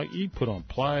 You put on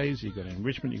plays, you've got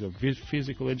enrichment, you've got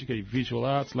physical education, visual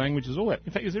arts, languages, all that.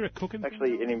 In fact, is there a cooking?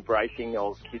 Actually, an embracing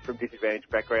of kids from disadvantaged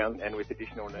backgrounds and with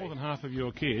additional needs. More than half of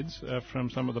your kids are from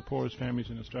some of the poorest families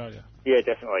in Australia. Yeah,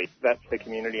 definitely. That's the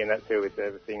community and that's who we're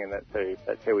servicing and that's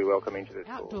who we welcome into the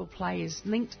school. Outdoor play is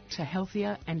linked to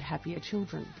healthier and happier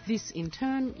children. This, in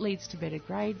turn, leads to better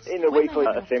grades. In the weekly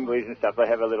assemblies and stuff, they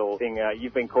have a little thing,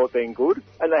 you've been caught being good,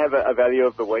 and they have a value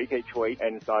of the week each week,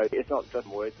 and so it's not just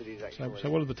words, it is actually... So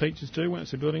what do the teachers do when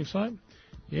it's a building site?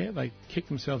 Yeah, they kick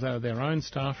themselves out of their own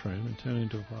staff room and turn it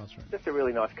into a classroom. Just a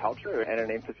really nice culture and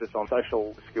an emphasis on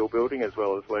social skill building as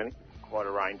well as learning. Quite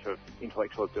a range of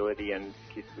intellectual ability and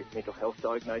kids with mental health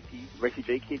diagnoses.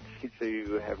 Refugee kids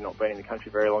who have not been in the country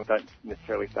very long, don't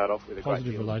necessarily start off with a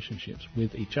positive relationships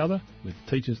with each other, with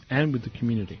teachers and with the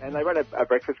community. And they run a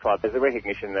breakfast club. There's a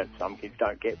recognition that some kids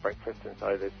don't get breakfast and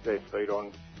so there's food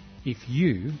on. If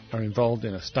you are involved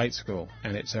in a state school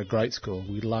and it's a great school,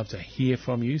 we'd love to hear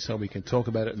from you so we can talk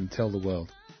about it and tell the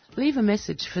world. Leave a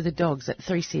message for the Dogs at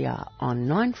 3CR on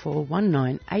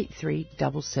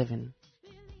 94198377.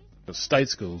 State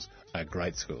schools are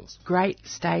great schools. Great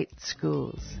state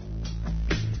schools.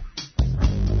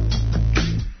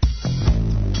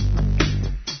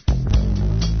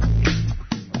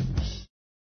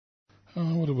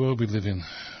 Oh, what a world we live in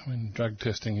when drug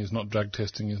testing is not drug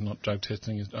testing is not drug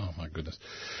testing is... Oh, my goodness.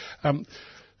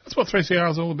 That's what 3CR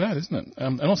is all about, isn't it?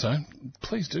 And also,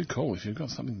 please do call if you've got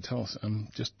something to tell us.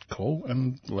 Just call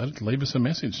and leave us a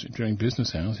message during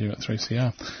business hours here at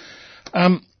 3CR.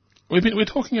 We're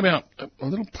talking about a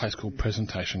little place called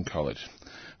Presentation College,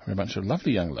 where a bunch of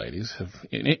lovely young ladies have,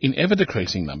 in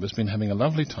ever-decreasing numbers, been having a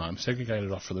lovely time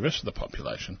segregated off from the rest of the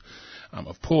population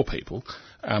of poor people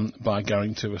by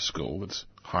going to a school that's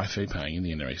high-fee paying in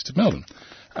the inner east of Melbourne.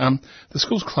 The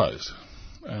school's closed,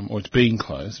 or it's being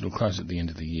closed. It'll close at the end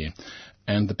of the year.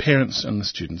 And the parents and the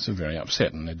students are very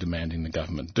upset, and they're demanding the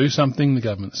government do something. The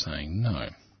government's saying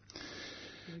no.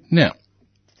 Now,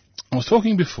 I was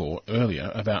talking earlier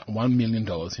about $1 million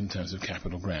in terms of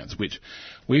capital grants, which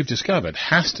we've discovered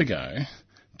has to go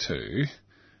to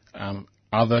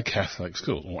other Catholic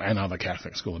schools, or another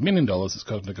Catholic school. $1 million has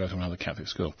got to go to another Catholic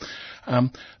school.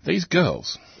 These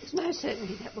girls... There's no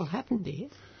certainty that will happen, dear.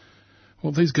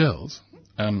 Well, these girls,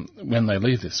 when they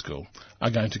leave this school,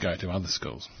 are going to go to other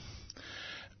schools.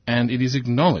 And it is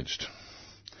acknowledged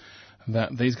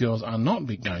that these girls are not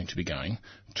going to be going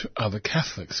to other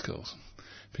Catholic schools.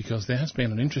 Because there has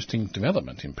been an interesting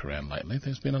development in Paran lately.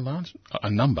 There's been a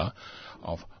number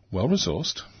of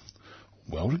well-resourced,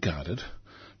 well-regarded,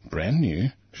 brand new,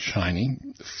 shiny,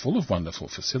 full of wonderful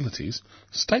facilities,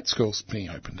 state schools being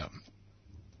opened up.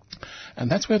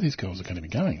 And that's where these girls are going to be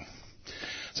going.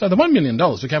 So the $1 million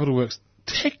for Capital Works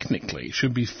technically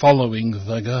should be following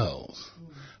the girls.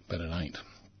 But it ain't.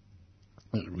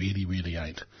 It really, really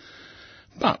ain't.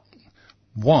 But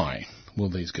why will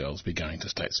these girls be going to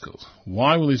state schools?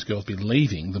 Why will these girls be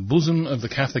leaving the bosom of the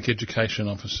Catholic Education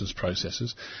Office's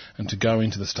processes and to go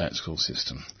into the state school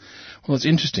system? Well, it's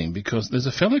interesting because there's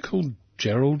a fellow called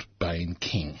Gerald Bain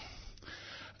King,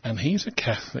 and he's a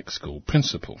Catholic school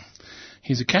principal.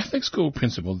 He's a Catholic school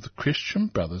principal at the Christian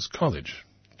Brothers College,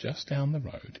 just down the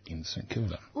road in St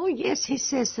Kilda. Oh, yes, he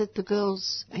says that the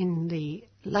girls in the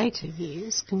later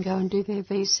years can go and do their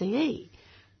VCE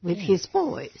with his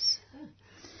boys.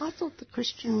 I thought the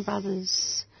Christian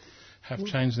Brothers have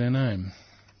changed their name.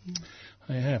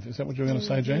 They have. Is that what you were going to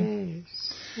say, Jean?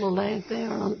 Yes. Well,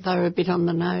 they're a bit on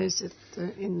the nose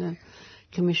in the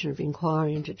Commission of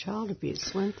Inquiry into Child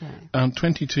Abuse, weren't they?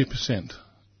 22%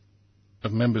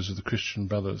 of members of the Christian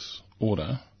Brothers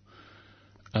Order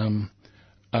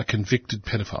are convicted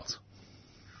pedophiles.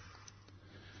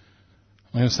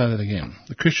 I'm going to say that again.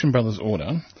 The Christian Brothers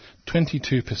Order,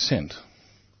 22%.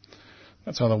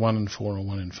 That's either 1 in 4 or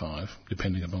 1 in 5,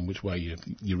 depending upon which way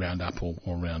you round up or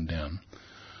round down,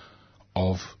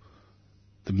 of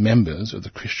the members of the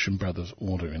Christian Brothers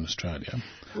Order in Australia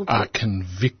are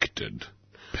convicted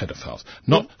pedophiles,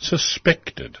 not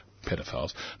suspected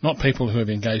pedophiles, not people who have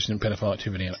engaged in pedophile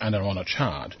activity and are on a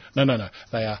charge. No.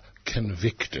 They are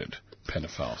convicted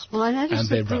pedophiles. Well, I noticed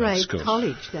that Parade schools.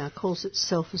 College now calls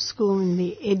itself a school in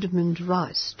the Edmund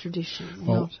Rice tradition.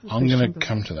 Well, I'm going to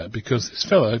come to that because this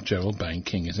fellow, Gerald Bain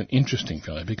King, is an interesting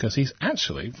fellow because he's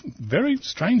actually, very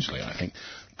strangely, I think,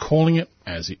 calling it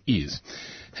as it is.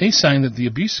 He's saying that the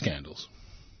abuse scandals,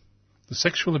 the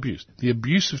sexual abuse, the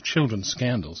abuse of children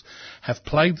scandals have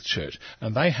plagued the church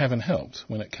and they haven't helped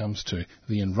when it comes to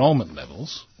the enrolment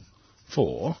levels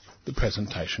for the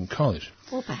Presentation College.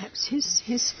 Or perhaps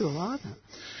his school either.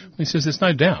 He says there's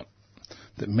no doubt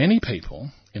that many people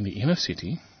in the inner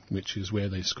city, which is where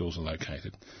these schools are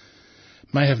located,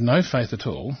 may have no faith at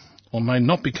all or may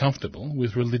not be comfortable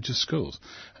with religious schools.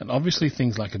 And obviously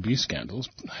things like abuse scandals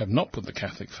have not put the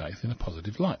Catholic faith in a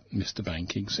positive light, Mr. Bain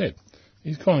King said.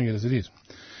 He's calling it as it is.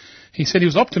 He said he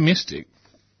was optimistic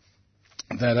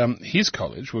that his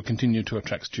college will continue to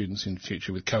attract students in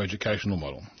future with co-educational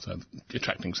model, so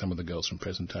attracting some of the girls from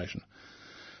Presentation.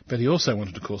 But he also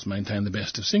wanted, of course, maintain the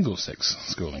best of single-sex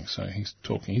schooling, so he's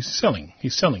selling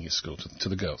his school to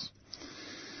the girls.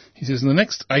 He says, in the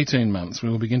next 18 months we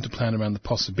will begin to plan around the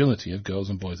possibility of girls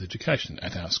and boys education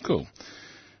at our school,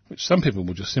 which some people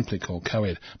will just simply call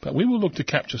co-ed, but we will look to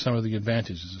capture some of the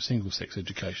advantages of single-sex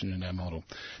education in our model.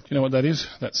 Do you know what that is?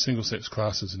 That's single-sex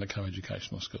classes in a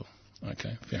co-educational school.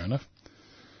 Okay, fair enough.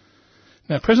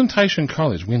 Now, Presentation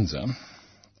College, Windsor,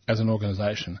 as an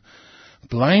organisation,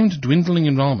 blamed dwindling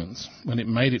enrolments when it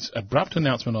made its abrupt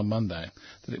announcement on Monday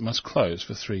that it must close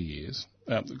for 3 years,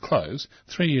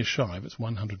 3 years shy of its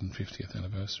 150th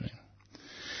anniversary.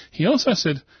 He also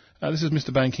said, this is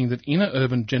Mr. Bain King, that inner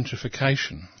urban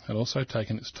gentrification had also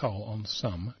taken its toll on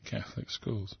some Catholic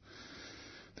schools.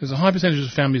 There's a high percentage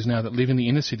of families now that live in the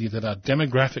inner city that are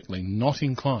demographically not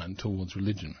inclined towards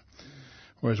religion,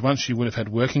 whereas once you would have had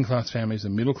working-class families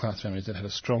and middle-class families that had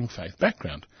a strong faith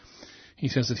background. He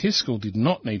says that his school did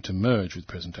not need to merge with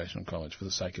Presentation College for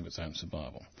the sake of its own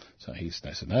survival. So they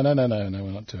said, no,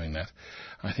 we're not doing that.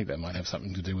 I think that might have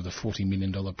something to do with the $40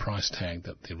 million price tag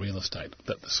that the real estate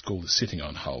that the school is sitting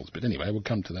on holds. But anyway, we'll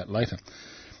come to that later.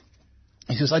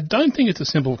 He says, I don't think it's a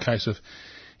simple case of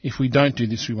if we don't do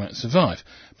this, we won't survive.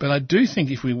 But I do think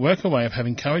if we work a way of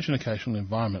having co-educational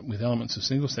environment with elements of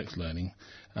single-sex learning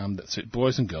that suit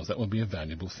boys and girls, that will be a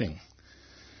valuable thing.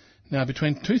 Now,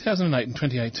 between 2008 and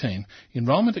 2018,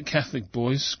 enrolment at Catholic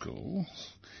boys' schools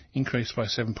increased by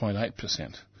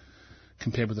 7.8%,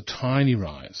 compared with a tiny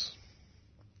rise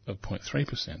of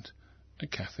 0.3%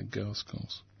 at Catholic girls'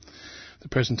 schools. The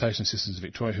Presentation Sisters of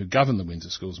Victoria, who govern the Windsor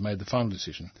schools, made the final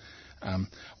decision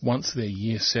once their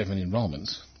Year 7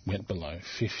 enrolments went below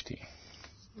 50.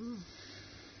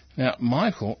 Now,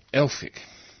 Michael Elphick,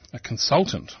 a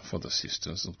consultant for the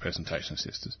sisters, or the Presentation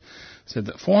Sisters, said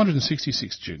that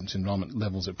 466 students' enrolment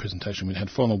levels at Presentation had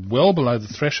fallen well below the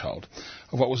threshold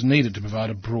of what was needed to provide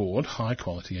a broad,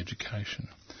 high-quality education.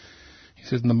 He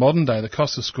said in the modern day, the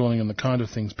cost of schooling and the kind of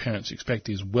things parents expect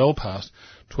is well past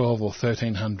 $1,200 or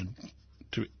 $1,300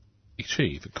 to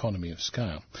achieve economy of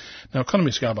scale. Now, economy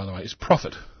of scale, by the way, is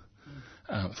profit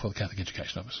for the Catholic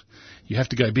Education Office. You have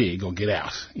to go big or get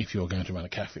out if you're going to run a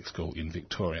Catholic school in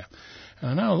Victoria.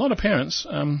 And I know a lot of parents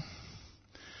don't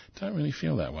really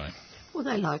feel that way. Well,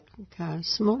 they like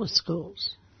smaller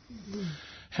schools.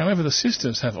 However, the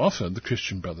sisters have offered the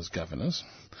Christian Brothers governors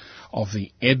of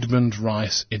the Edmund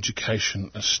Rice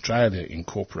Education Australia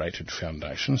Incorporated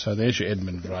Foundation, so there's your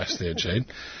Edmund Rice there, Gene,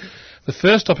 the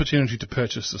first opportunity to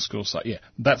purchase the school site. Yeah,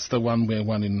 that's the one where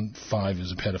 1 in 5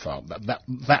 is a pedophile,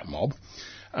 that mob,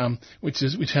 which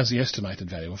has the estimated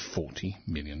value of $40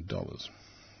 million.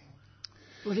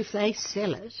 Well, if they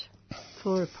sell it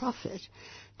for a profit,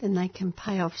 then they can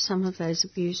pay off some of those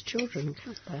abused children,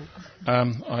 can't they?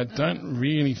 I don't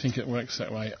really think it works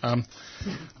that way.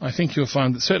 I think you'll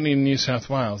find that certainly in New South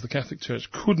Wales, the Catholic Church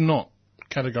could not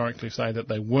categorically say that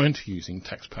they weren't using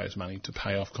taxpayers' money to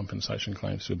pay off compensation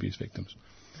claims to abuse victims.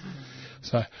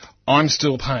 So I'm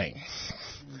still paying.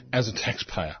 As a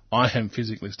taxpayer, I am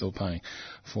physically still paying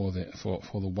for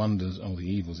the wonders, or the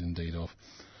evils indeed,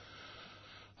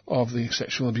 of the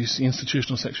sexual abuse, the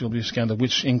institutional sexual abuse scandal,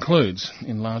 which includes,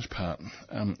 in large part,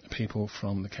 people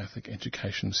from the Catholic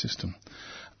education system.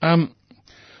 Now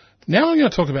I'm going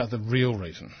to talk about the real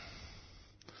reason.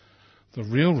 The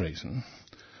real reason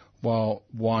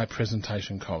why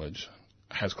Presentation College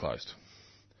has closed.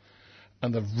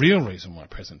 And the real reason why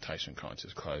Presentation College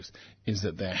is closed is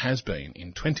that there has been,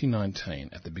 in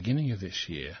 2019, at the beginning of this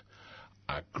year,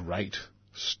 a great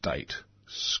state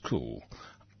school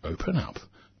open up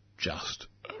just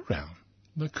around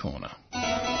the corner.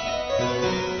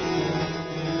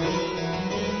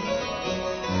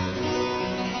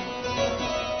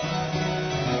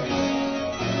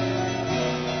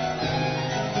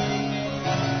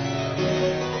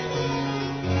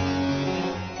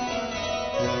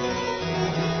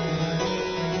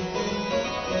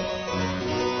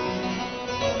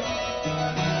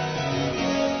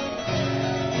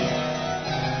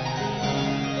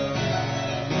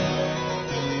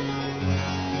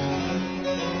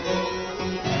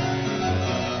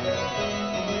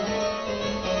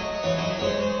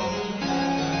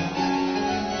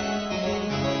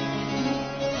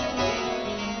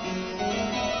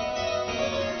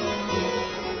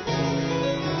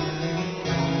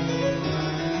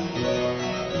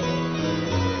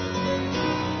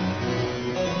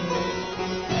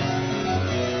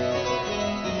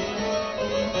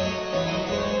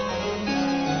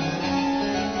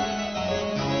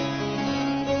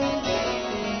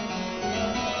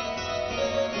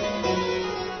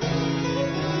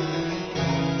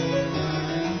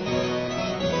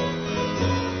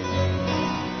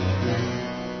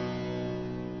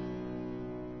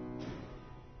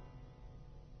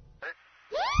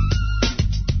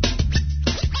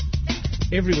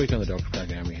 Every week on the Dogs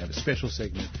program we have a special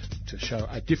segment to show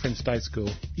a different state school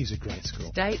is a great school.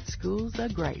 State schools are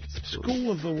great schools.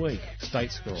 School of the week.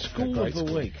 State school. School of the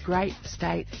week. Great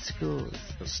state schools.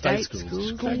 State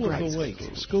schools. School of the week.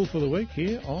 School for the week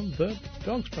here on the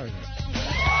Dogs program.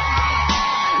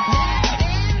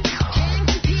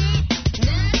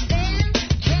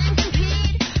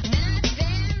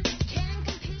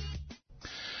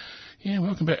 Yeah,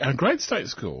 welcome back. Our great state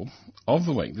school of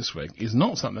the week this week is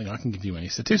not something I can give you any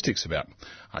statistics about.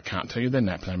 I can't tell you their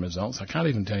NAPLAN results. I can't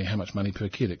even tell you how much money per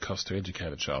kid it costs to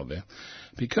educate a child there,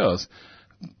 because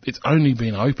it's only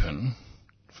been open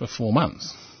for 4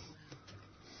 months.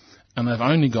 And they've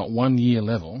only got 1 year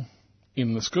level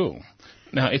in the school.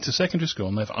 Now, it's a secondary school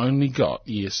and they've only got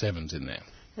year 7s in there.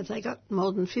 Have they got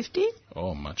more than 50?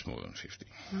 Oh, much more than 50.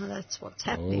 Oh, that's what's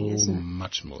happening, isn't it?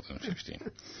 Much more than 50.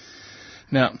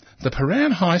 Now, the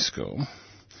Paran High School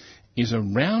is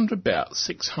around about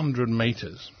 600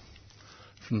 metres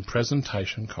from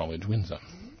Presentation College, Windsor.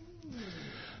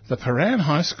 The Paran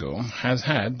High School has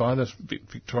had, by the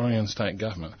Victorian State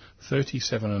Government,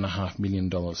 $37.5 million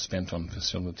spent on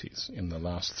facilities in the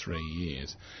last 3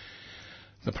 years.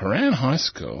 The Paran High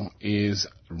School is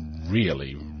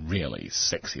really, really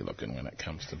sexy looking when it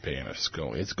comes to being a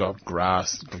school. It's got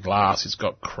glass, it's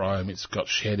got chrome, it's got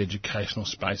shared educational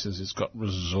spaces, it's got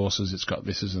resources, it's got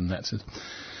thises and that's.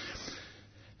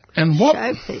 And what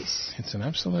showpiece. It's an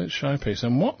absolute showpiece.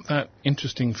 And what that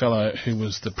interesting fellow who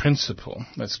was the principal,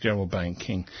 that's Gerald Bain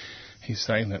King, he's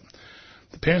saying that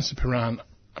the parents of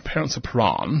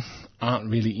Paran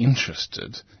aren't really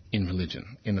interested in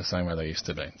religion in the same way they used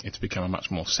to be. It's become a much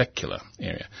more secular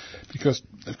area. Because,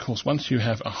 of course, once you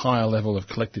have a higher level of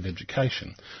collective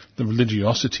education, the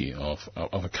religiosity of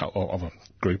a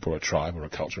group or a tribe or a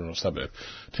culture or a suburb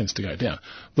tends to go down.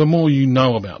 The more you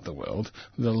know about the world,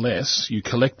 the less you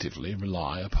collectively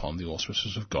rely upon the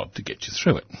auspices of God to get you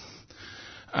through it.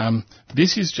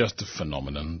 This is just a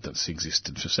phenomenon that's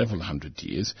existed for several hundred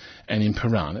years, and in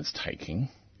Paran it's taking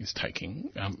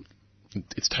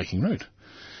root.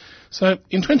 So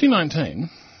in 2019,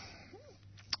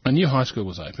 a new high school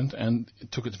was opened and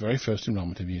it took its very first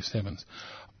enrolment of Year 7s.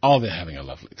 Oh, they're having a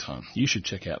lovely time. You should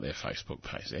check out their Facebook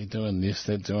page. They're doing this,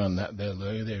 they're doing that,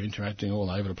 they're interacting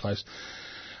all over the place.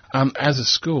 As a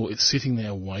school, it's sitting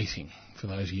there waiting for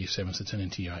those Year 7s to turn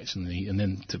into Year 8s and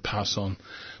then to pass on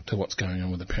to what's going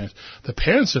on with the parents. The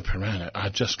parents of Paran are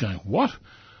just going, what?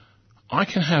 I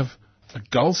can have a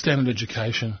gold standard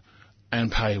education and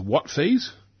pay what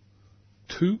fees?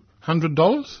 $200?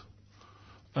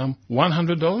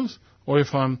 $100, or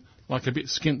if I'm like a bit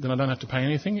skint, then I don't have to pay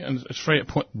anything, and it's free at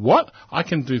point. What? I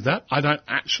can do that. I don't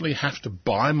actually have to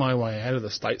buy my way out of the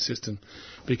state system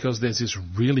because there's this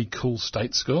really cool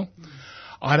state school.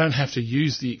 I don't have to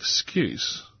use the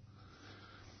excuse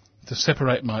to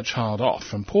separate my child off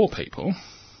from poor people,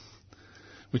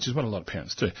 which is what a lot of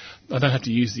parents do. I don't have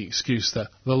to use the excuse that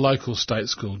the local state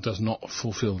school does not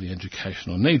fulfil the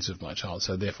educational needs of my child,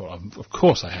 so therefore, of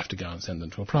course, I have to go and send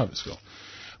them to a private school,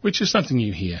 which is something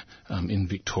you hear in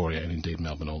Victoria and indeed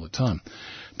Melbourne all the time,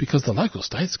 because the local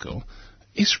state school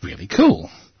is really cool.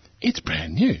 It's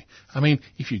brand new. I mean,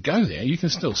 if you go there, you can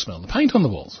still smell the paint on the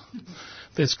walls.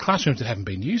 There's classrooms that haven't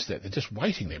been used there. They're just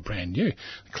waiting. They're brand new.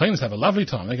 The cleaners have a lovely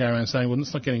time. They go around saying, well,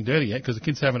 it's not getting dirty yet because the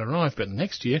kids haven't arrived, but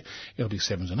next year it'll be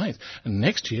 7s and 8s. And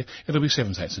next year it'll be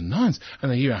 7s, 8s and 9s.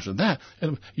 And the year after that,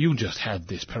 you'll just have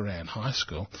this Paran High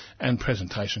School and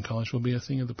Presentation College will be a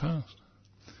thing of the past.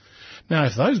 Now,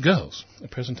 if those girls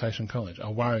at Presentation College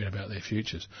are worried about their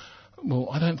futures, well,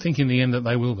 I don't think in the end that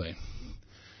they will be.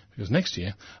 Because next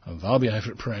year, they'll be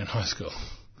over at Paran High School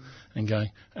and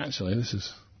going, actually, this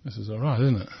is all right,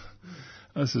 isn't it?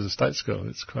 This is a state school.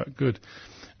 It's quite good.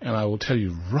 And I will tell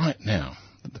you right now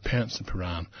that the parents of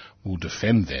Paran will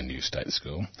defend their new state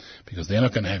school because they're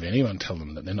not going to have anyone tell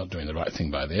them that they're not doing the right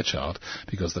thing by their child,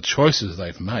 because the choices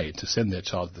they've made to send their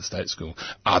child to the state school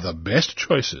are the best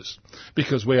choices,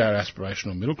 because we are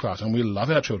aspirational middle class and we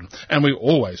love our children and we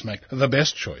always make the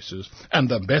best choices, and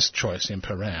the best choice in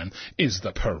Paran is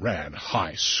the Paran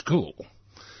High School.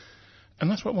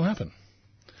 And that's what will happen.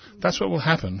 That's what will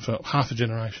happen for half a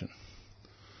generation.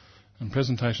 And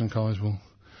Presentation College will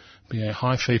be a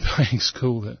high fee paying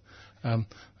school that the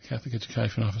Catholic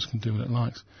Education Office can do what it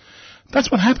likes. That's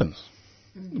what happens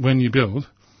when you build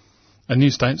a new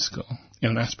state school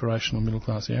in an aspirational middle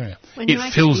class area. When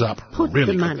it fills up put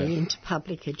really the money quickly into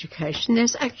public education,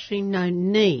 there's actually no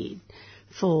need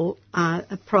for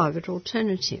a private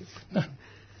alternative. No.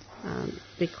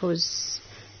 Because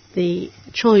the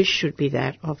choice should be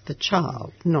that of the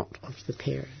child, not of the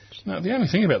parent. Now, the only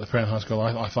thing about the Paran High School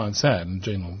I find sad, and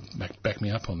Jean will back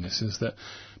me up on this, is that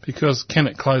because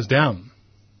Kennett closed down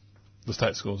the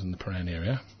state schools in the Paran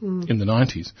area in the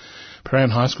 90s, Paran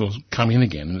High School's come in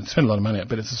again, and it's spent a lot of money out,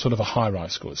 but it's a sort of a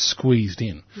high-rise school. It's squeezed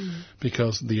in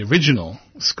because the original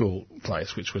school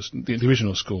place, which was the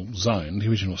original school zone, the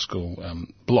original school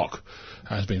block,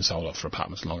 has been sold off for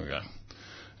apartments long ago.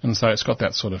 And so it's got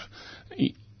that sort of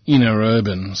inner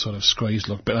urban sort of squeezed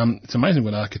look, but it's amazing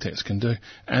what architects can do,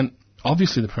 and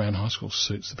obviously the Paran High School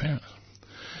suits the parents.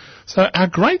 So our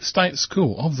great state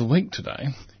school of the week today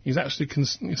is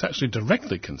actually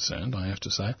directly concerned, I have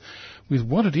to say, with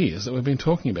what it is that we've been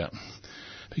talking about,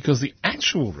 because the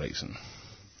actual reason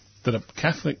that a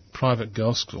Catholic private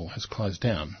girls' school has closed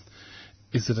down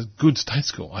is that a good state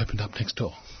school opened up next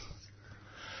door,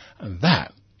 and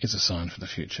that is a sign for the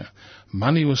future.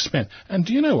 Money was spent. And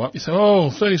do you know what? You say,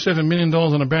 $37 million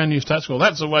on a brand new state school,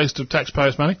 that's a waste of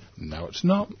taxpayers' money. No, it's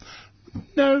not.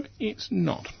 No, it's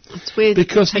not. It's where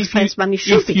because taxpayers' money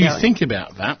should be going. If you think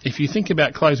about that, if you think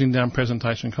about closing down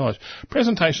Presentation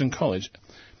College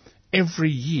every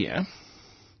year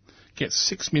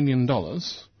gets $6 million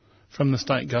from the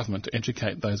state government to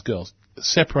educate those girls,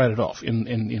 separated off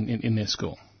in their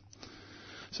school.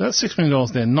 So that's $6 million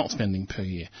they're not spending per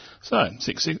year. So,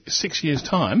 six years'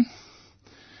 time,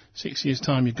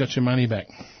 you've got your money back.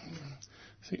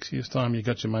 6 years' time, you've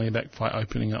got your money back by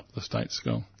opening up the state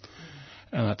school.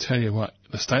 And I tell you what,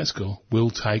 the state school will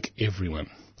take everyone.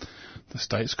 The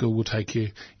state school will take you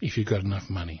if you've got enough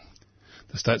money.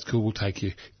 The state school will take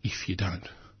you if you don't.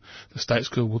 The state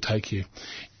school will take you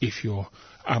if you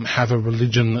have a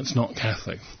religion that's not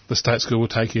Catholic. The state school will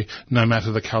take you no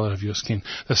matter the colour of your skin.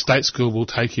 The state school will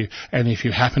take you, and if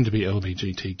you happen to be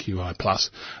LGBTQI+,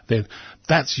 then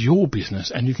that's your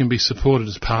business and you can be supported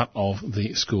as part of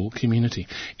the school community.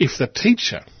 If the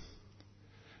teacher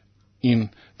in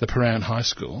the Paran High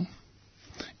School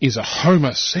is a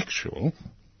homosexual,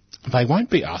 they won't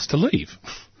be asked to leave.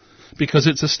 Because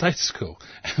it's a state school.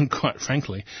 And quite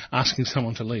frankly, asking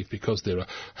someone to leave because they're a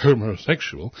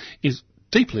homosexual is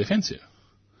deeply offensive.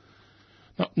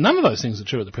 Now, none of those things are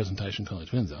true at the Presentation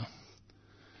College, Windsor.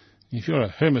 If you're a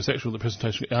homosexual at the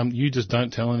Presentation, you just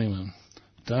don't tell anyone.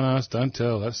 Don't ask, don't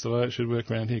tell. That's the way it should work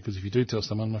around here, because if you do tell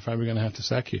someone, I'm afraid we're going to have to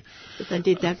sack you. But they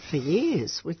did that for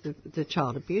years with the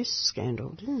child abuse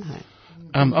scandal, didn't they?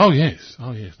 Oh, yes.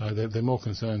 No, they're more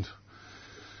concerned.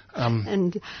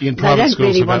 And in they don't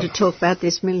really want to talk about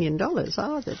this $1 million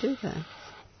either, do they?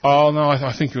 Oh, no,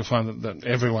 I think you'll find that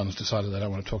everyone's decided they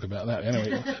don't want to talk about that.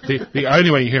 Anyway, the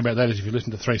only way you hear about that is if you listen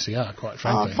to 3CR, quite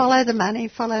frankly. Oh, follow the money,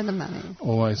 follow the money.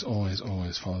 Always, always,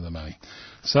 always follow the money.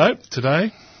 So,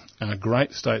 today, our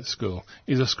great state school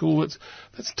is a school that's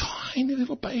tiny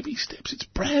little baby steps. It's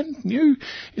brand new.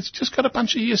 It's just got a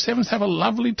bunch of Year 7s have a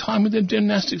lovely time with their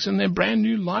gymnastics and their brand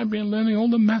new library and learning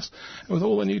all the maths, with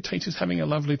all the new teachers having a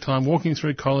lovely time, walking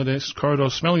through corridors,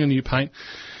 smelling a new paint,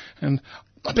 and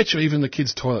I bet you even the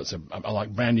kids' toilets are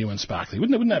like brand new and sparkly.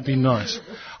 Wouldn't that be nice?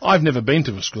 I've never been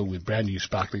to a school with brand new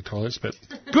sparkly toilets, but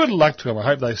good luck to them. I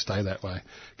hope they stay that way.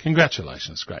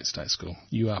 Congratulations, great state school.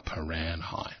 You are Paran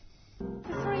High.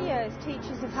 For 3 years,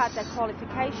 teachers have had their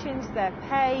qualifications, their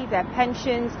pay, their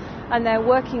pensions and their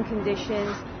working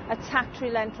conditions attacked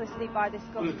relentlessly by this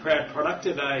government. I'm the proud product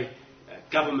of a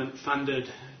government-funded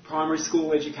primary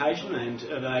school education and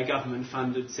of a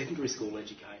government-funded secondary school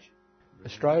education.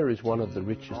 Australia is one of the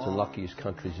richest and luckiest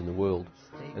countries in the world,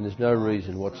 and there's no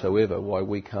reason whatsoever why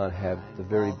we can't have the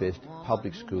very best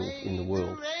public schools in the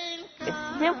world.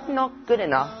 It's simply not good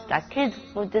enough that kids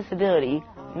with disability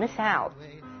miss out.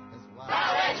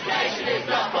 Our education is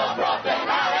not for profit.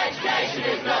 Our education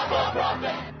is not for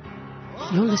profit.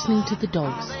 You're listening to The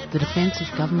Dogs, the defence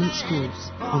of government schools,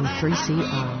 on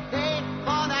 3CR.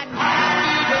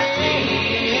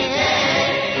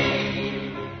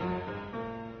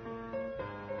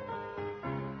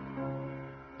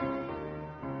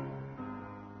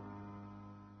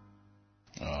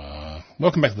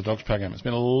 Welcome back to the Dogs program. It's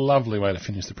been a lovely way to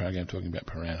finish the program talking about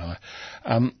Paran High.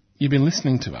 You've been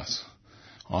listening to us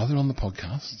either on the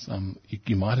podcasts.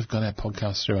 You might have got our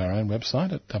podcasts through our own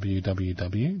website at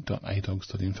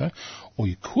www.adogs.info, or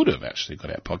you could have actually got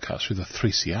our podcast through the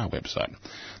 3CR website.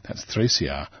 That's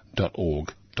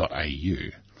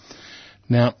 3cr.org.au.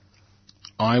 Now,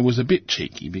 I was a bit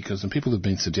cheeky because people have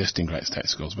been suggesting great state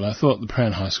schools, but I thought the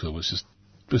Paran High School was just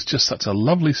such a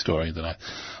lovely story that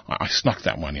I snuck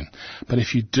that one in. But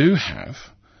if you do have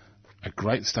a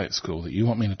great state school that you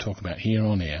want me to talk about here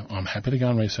on air, I'm happy to go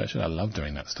and research it. I love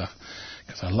doing that stuff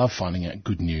because I love finding out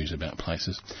good news about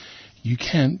places. You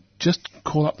can just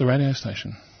call up the radio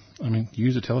station. I mean,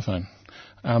 use a telephone.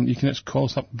 You can just call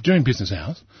us up during business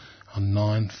hours on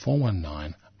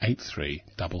 9419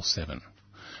 8377.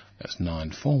 That's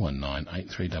 9419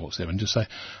 8377. Just say,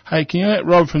 hey, can you let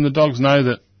Rob from the Dogs know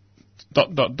that ...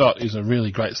 is a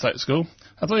really great state school?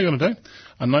 That's all you're going to do.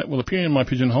 A note will appear in my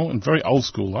pigeonhole, and very old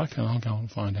school like, and I'll go and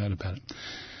find out about it.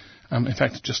 In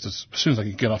fact, just as soon as I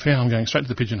can get off here, I'm going straight to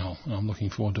the pigeonhole, and I'm looking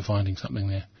forward to finding something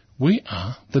there. We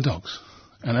are the Dogs.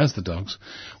 And as the Dogs,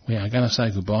 we are going to say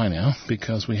goodbye now,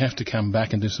 because we have to come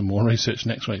back and do some more research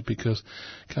next week, because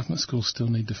government schools still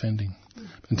need defending.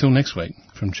 Until next week,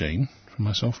 from Jean, from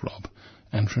myself, Rob,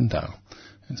 and from Dale,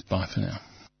 it's bye for now.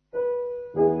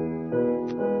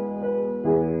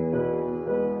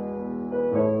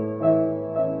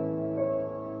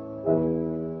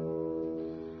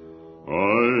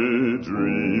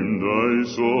 I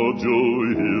saw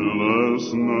Joe here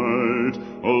last night,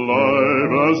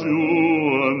 alive as you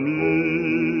and me.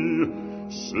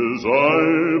 Says I,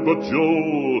 but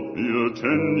Joe, you're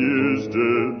 10 years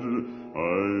dead.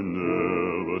 I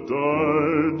never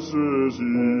died, says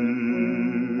he.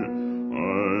 I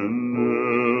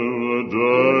never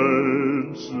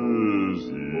died, says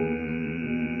he.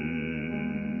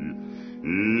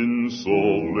 In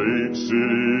Salt Lake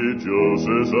City, Joe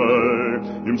says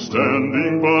I'm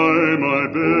standing by my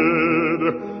bed.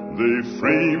 They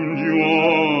framed you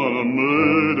on a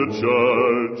murder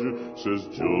charge, says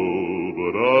Joe,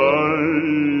 but I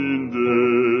ain't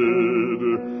dead.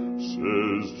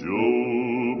 Says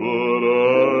Joe, but I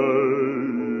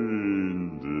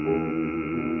ain't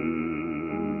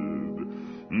dead.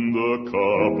 The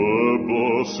copper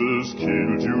bosses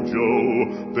killed you, Joe.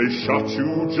 They shot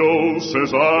you, Joe,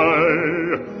 says I.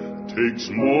 Takes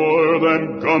more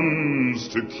than guns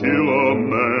to kill a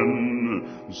man,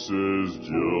 says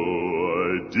Joe,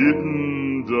 I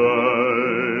didn't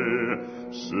die,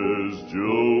 says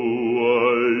Joe, I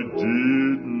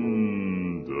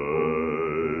didn't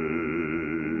die.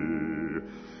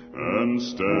 And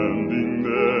standing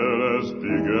there as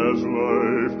big as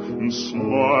life, and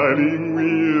smiling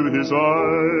with his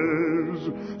eyes,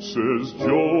 says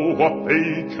Joe, what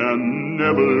they can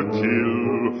never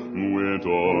kill, went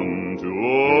on to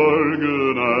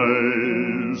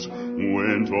organize,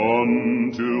 went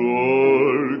on to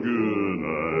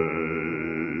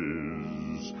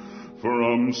organize.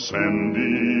 From San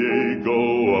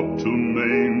Diego up to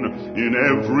Maine, in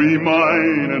every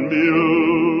mine and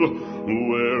mill,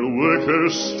 where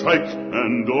workers strike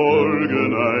and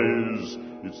organize,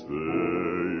 it's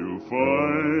there you'll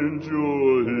find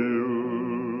your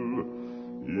hill.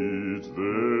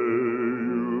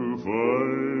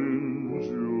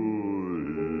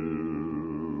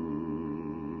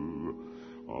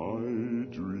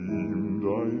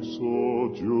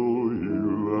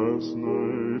 last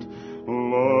night,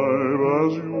 alive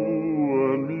as you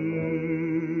and me.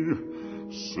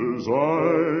 Says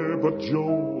I, but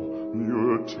Joe,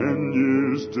 you're 10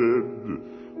 years dead.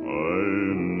 I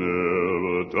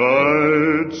never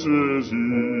died, says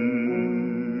he.